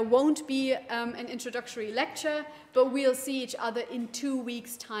week there won't be an introductory lecture, but we'll see each other in 2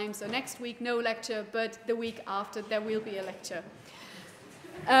 weeks' time. So next week, no lecture, but the week after there will be a lecture.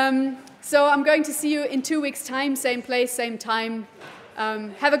 So I'm going to see you in 2 weeks' time, same place, same time.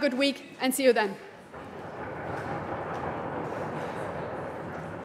 Have a good week and see you then.